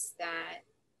sense that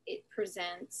it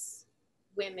presents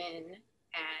women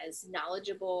as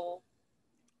knowledgeable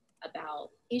about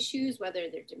issues, whether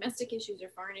they're domestic issues or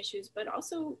foreign issues, but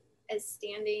also as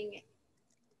standing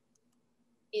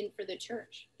in for the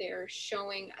church. They're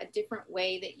showing a different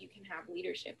way that you can have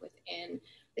leadership within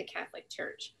the Catholic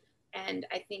Church. And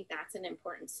I think that's an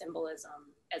important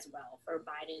symbolism as well for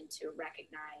Biden to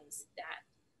recognize that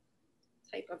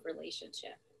type of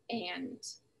relationship. And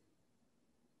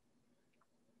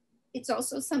it's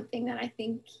also something that I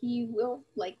think he will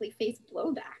likely face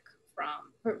blowback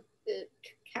from. For the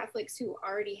Catholics who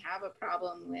already have a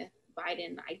problem with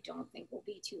Biden, I don't think will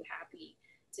be too happy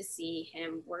to see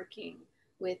him working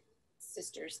with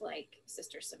sisters like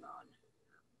Sister Simone.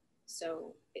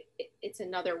 So it's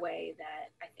another way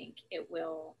that I think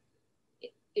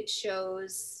it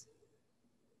shows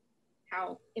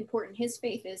how important his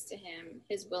faith is to him,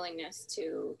 his willingness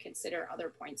to consider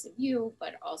other points of view,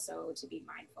 but also to be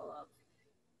mindful of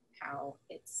how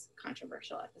it's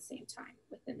controversial at the same time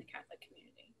within the Catholic community.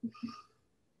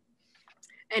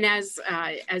 And as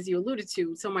you alluded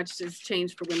to, so much has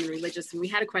changed for women religious. And we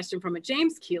had a question from a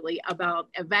James Keeley about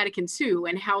Vatican II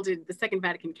and how did the Second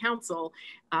Vatican Council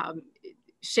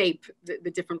shape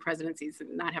the different presidencies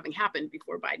not having happened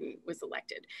before Biden was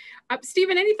elected.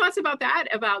 Stephen, any thoughts about that,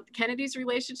 about Kennedy's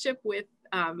relationship with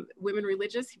women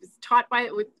religious? He was taught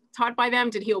by them.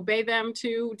 Did he obey them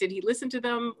too? Did he listen to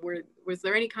them? Was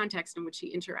there any context in which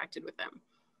he interacted with them?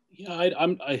 Yeah,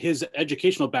 his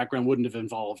educational background wouldn't have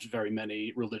involved very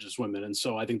many religious women. And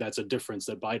so I think that's a difference,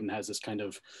 that Biden has this kind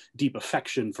of deep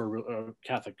affection for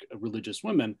Catholic religious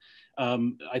women.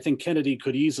 I think Kennedy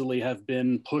could easily have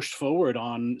been pushed forward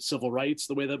on civil rights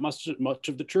the way that much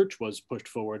of the church was pushed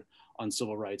forward on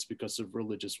civil rights because of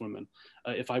religious women.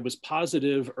 If I was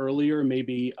positive earlier,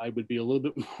 maybe I would be a little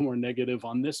bit more negative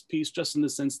on this piece, just in the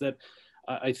sense that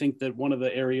I think that one of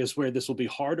the areas where this will be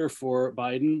harder for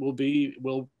Biden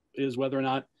is whether or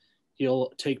not he'll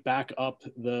take back up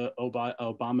the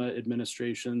Obama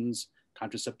administration's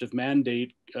contraceptive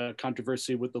mandate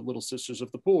controversy with the Little Sisters of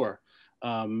the Poor.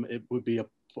 It would be,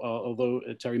 although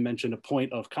Terry mentioned a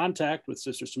point of contact with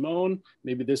Sister Simone,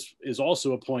 maybe this is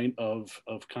also a point of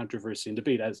controversy and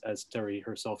debate, as Terry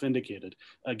herself indicated.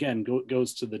 Again,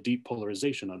 goes to the deep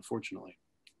polarization, unfortunately.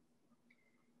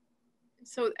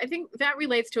 So I think that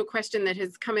relates to a question that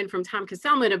has come in from Tom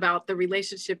Kesselman about the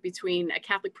relationship between a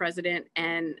Catholic president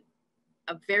and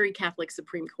a very Catholic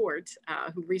Supreme Court,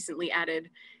 who recently added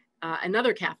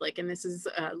another Catholic, and this is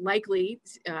likely,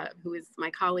 who is my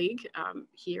colleague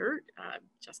here,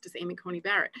 Justice Amy Coney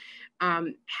Barrett.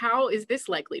 How is this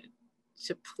likely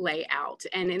to play out?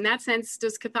 And in that sense,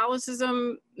 does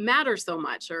Catholicism matter so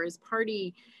much, or is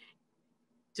party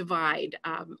divide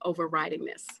overriding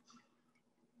this?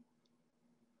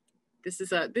 This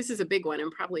is a big one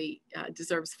and probably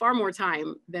deserves far more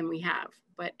time than we have,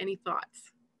 but any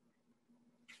thoughts?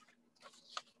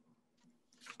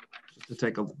 To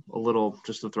take a little,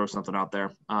 just to throw something out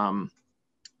there. I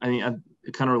mean,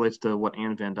 it kind of relates to what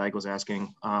Anne Van Dyke was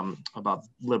asking about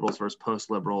liberals versus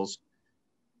post-liberals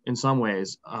in some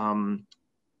ways.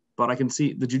 But I can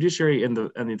see the judiciary and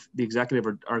the executive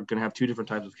are going to have two different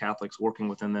types of Catholics working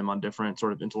within them on different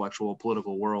sort of intellectual,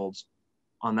 political worlds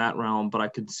on that realm. But I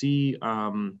could see, it's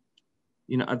an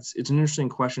interesting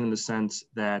question in the sense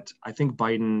that I think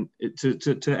Biden,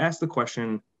 to ask the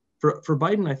question, for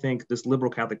Biden, I think this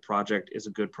liberal Catholic project is a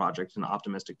good project, an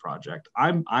optimistic project.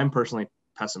 I'm personally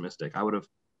pessimistic. I would have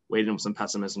waited with some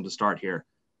pessimism to start here.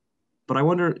 But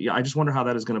I just wonder how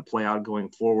that is going to play out going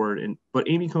forward. But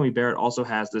Amy Coney Barrett also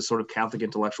has this sort of Catholic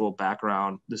intellectual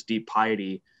background, this deep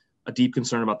piety, a deep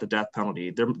concern about the death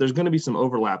penalty. There's going to be some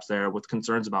overlaps there with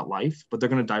concerns about life, but they're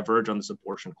going to diverge on this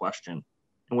abortion question.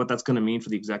 And what that's going to mean for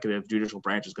the executive judicial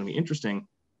branch is going to be interesting.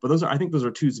 But I think those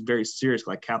are two very serious,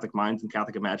 like, Catholic minds and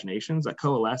Catholic imaginations that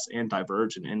coalesce and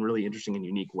diverge in really interesting and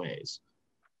unique ways.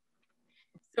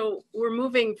 So we're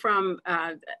moving from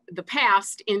the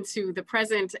past into the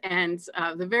present and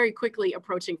the very quickly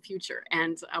approaching future.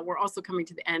 And we're also coming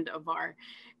to the end of our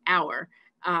hour.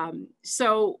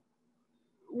 So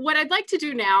what I'd like to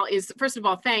do now is, first of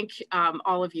all, thank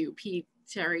all of you, Pete,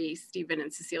 Terry, Stephen,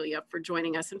 and Cecilia, for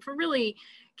joining us and for really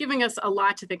giving us a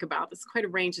lot to think about. There's quite a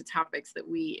range of topics that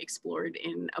we explored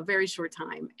in a very short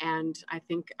time. And I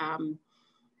think a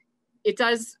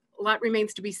lot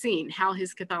remains to be seen how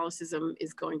his Catholicism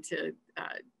is going to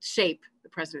shape the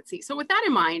presidency. So with that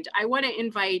in mind, I want to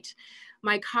invite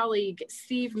my colleague,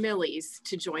 Steve Millies,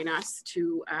 to join us,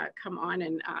 to come on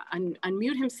and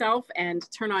unmute himself and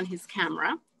turn on his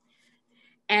camera.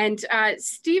 And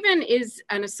Stephen is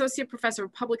an associate professor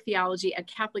of public theology at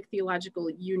Catholic Theological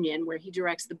Union, where he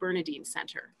directs the Bernardine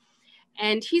Center.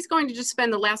 And he's going to just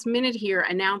spend the last minute here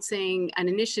announcing an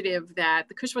initiative that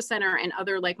the Cushwa Center and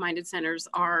other like-minded centers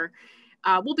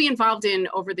will be involved in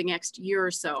over the next year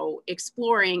or so,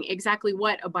 exploring exactly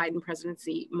what a Biden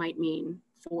presidency might mean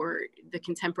for the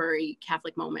contemporary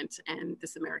Catholic moment and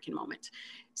this American moment.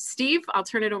 Steve, I'll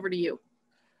turn it over to you.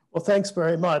 Well, thanks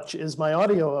very much. Is my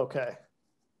audio okay?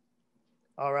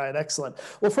 All right, excellent.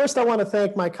 Well, first I want to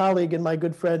thank my colleague and my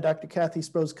good friend, Dr. Kathleen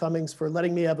Sprows Cummings, for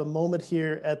letting me have a moment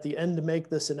here at the end to make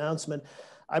this announcement.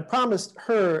 I promised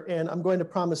her, and I'm going to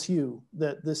promise you,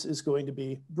 that this is going to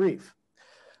be brief.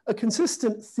 A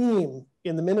consistent theme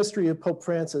in the ministry of Pope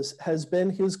Francis has been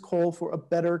his call for a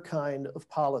better kind of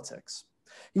politics.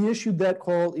 He issued that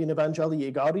call in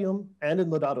Evangelii Gaudium and in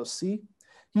Laudato Si.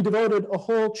 He devoted a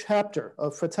whole chapter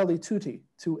of Fratelli Tutti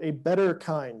to a better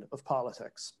kind of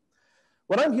politics.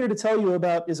 What I'm here to tell you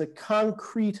about is a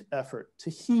concrete effort to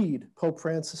heed Pope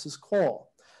Francis's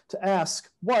call, to ask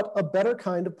what a better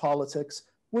kind of politics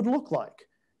would look like,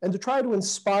 and to try to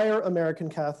inspire American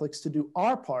Catholics to do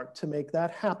our part to make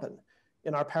that happen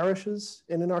in our parishes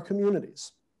and in our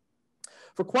communities.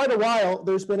 For quite a while,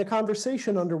 there's been a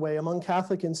conversation underway among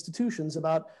Catholic institutions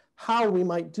about how we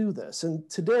might do this. And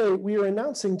today we are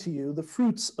announcing to you the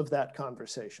fruits of that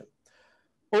conversation.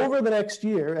 Over the next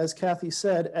year, as Kathy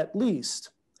said, at least,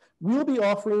 we'll be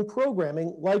offering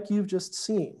programming like you've just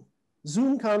seen.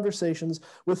 Zoom conversations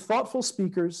with thoughtful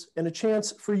speakers and a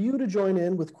chance for you to join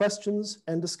in with questions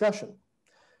and discussion.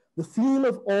 The theme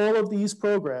of all of these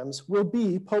programs will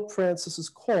be Pope Francis's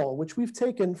call, which we've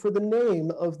taken for the name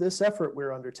of this effort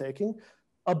we're undertaking,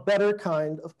 A Better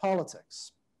Kind of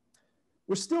Politics.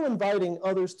 We're still inviting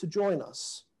others to join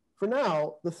us. For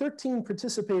now, the 13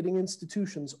 participating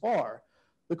institutions are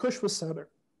the Cushwa Center,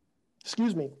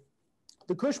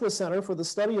 the Cushwa Center for the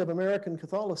Study of American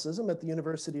Catholicism at the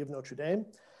University of Notre Dame,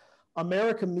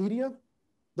 America Media,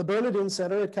 the Bernardin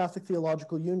Center at Catholic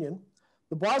Theological Union,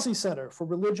 the Boise Center for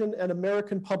Religion and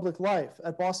American Public Life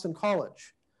at Boston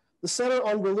College, the Center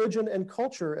on Religion and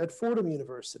Culture at Fordham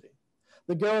University,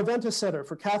 the Garaventa Center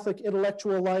for Catholic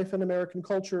Intellectual Life and American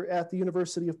Culture at the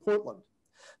University of Portland,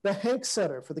 the Hanks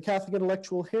Center for the Catholic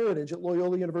Intellectual Heritage at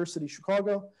Loyola University,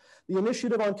 Chicago, the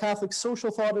Initiative on Catholic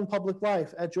Social Thought and Public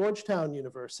Life at Georgetown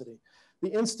University,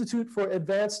 the Institute for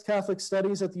Advanced Catholic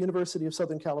Studies at the University of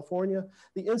Southern California,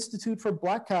 the Institute for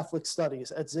Black Catholic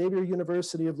Studies at Xavier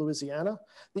University of Louisiana,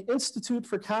 the Institute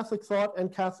for Catholic Thought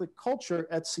and Catholic Culture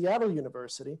at Seattle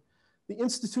University, the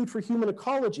Institute for Human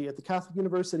Ecology at the Catholic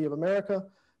University of America,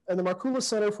 and the Markula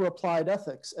Center for Applied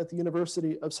Ethics at the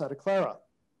University of Santa Clara.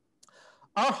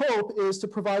 Our hope is to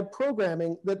provide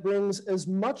programming that brings as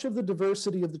much of the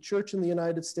diversity of the Church in the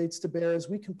United States to bear as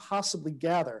we can possibly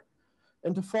gather,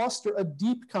 and to foster a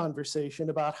deep conversation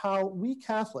about how we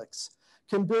Catholics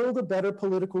can build a better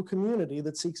political community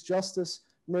that seeks justice,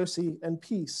 mercy, and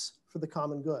peace for the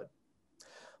common good.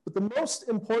 But the most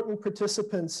important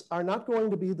participants are not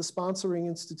going to be the sponsoring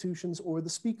institutions or the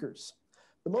speakers.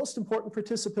 The most important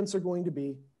participants are going to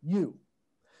be you.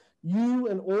 You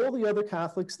and all the other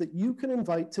Catholics that you can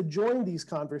invite to join these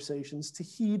conversations to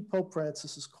heed Pope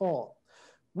Francis's call.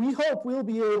 We hope we'll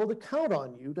be able to count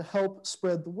on you to help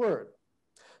spread the word.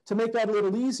 To make that a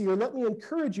little easier, let me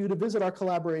encourage you to visit our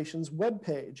collaborations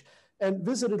webpage and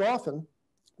visit it often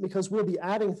because we'll be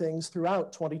adding things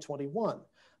throughout 2021.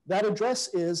 That address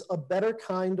is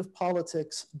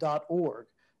abetterkindofpolitics.org.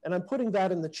 And I'm putting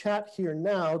that in the chat here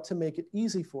now to make it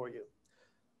easy for you.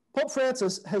 Pope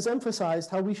Francis has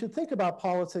emphasized how we should think about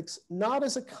politics not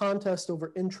as a contest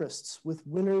over interests with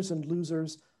winners and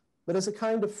losers, but as a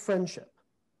kind of friendship.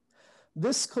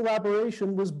 This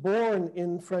collaboration was born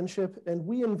in friendship, and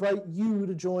we invite you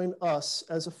to join us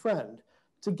as a friend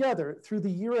together through the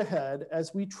year ahead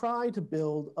as we try to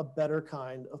build a better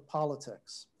kind of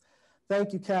politics.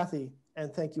 Thank you, Kathy,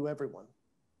 and thank you, everyone.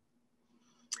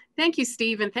 Thank you,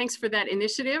 Steve, and thanks for that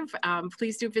initiative.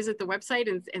 Please do visit the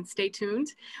website and stay tuned.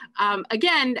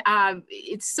 Again,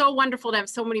 it's so wonderful to have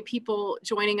so many people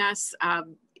joining us.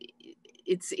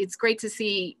 It's great to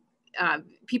see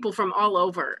people from all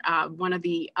over. One of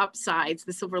the upsides,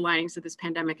 the silver linings of this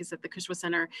pandemic is that the Cushwa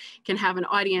Center can have an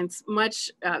audience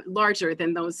much larger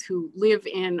than those who live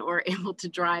in or able to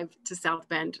drive to South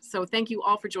Bend. So thank you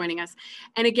all for joining us.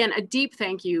 And again, a deep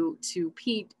thank you to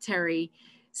Pete, Terry,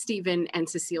 Stephen, and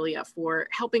Cecilia for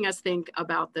helping us think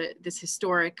about this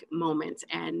historic moment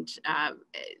and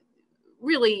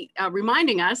really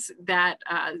reminding us that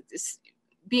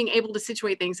being able to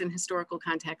situate things in historical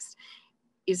context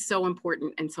is so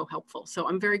important and so helpful. So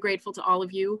I'm very grateful to all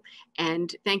of you,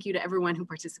 and thank you to everyone who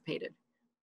participated.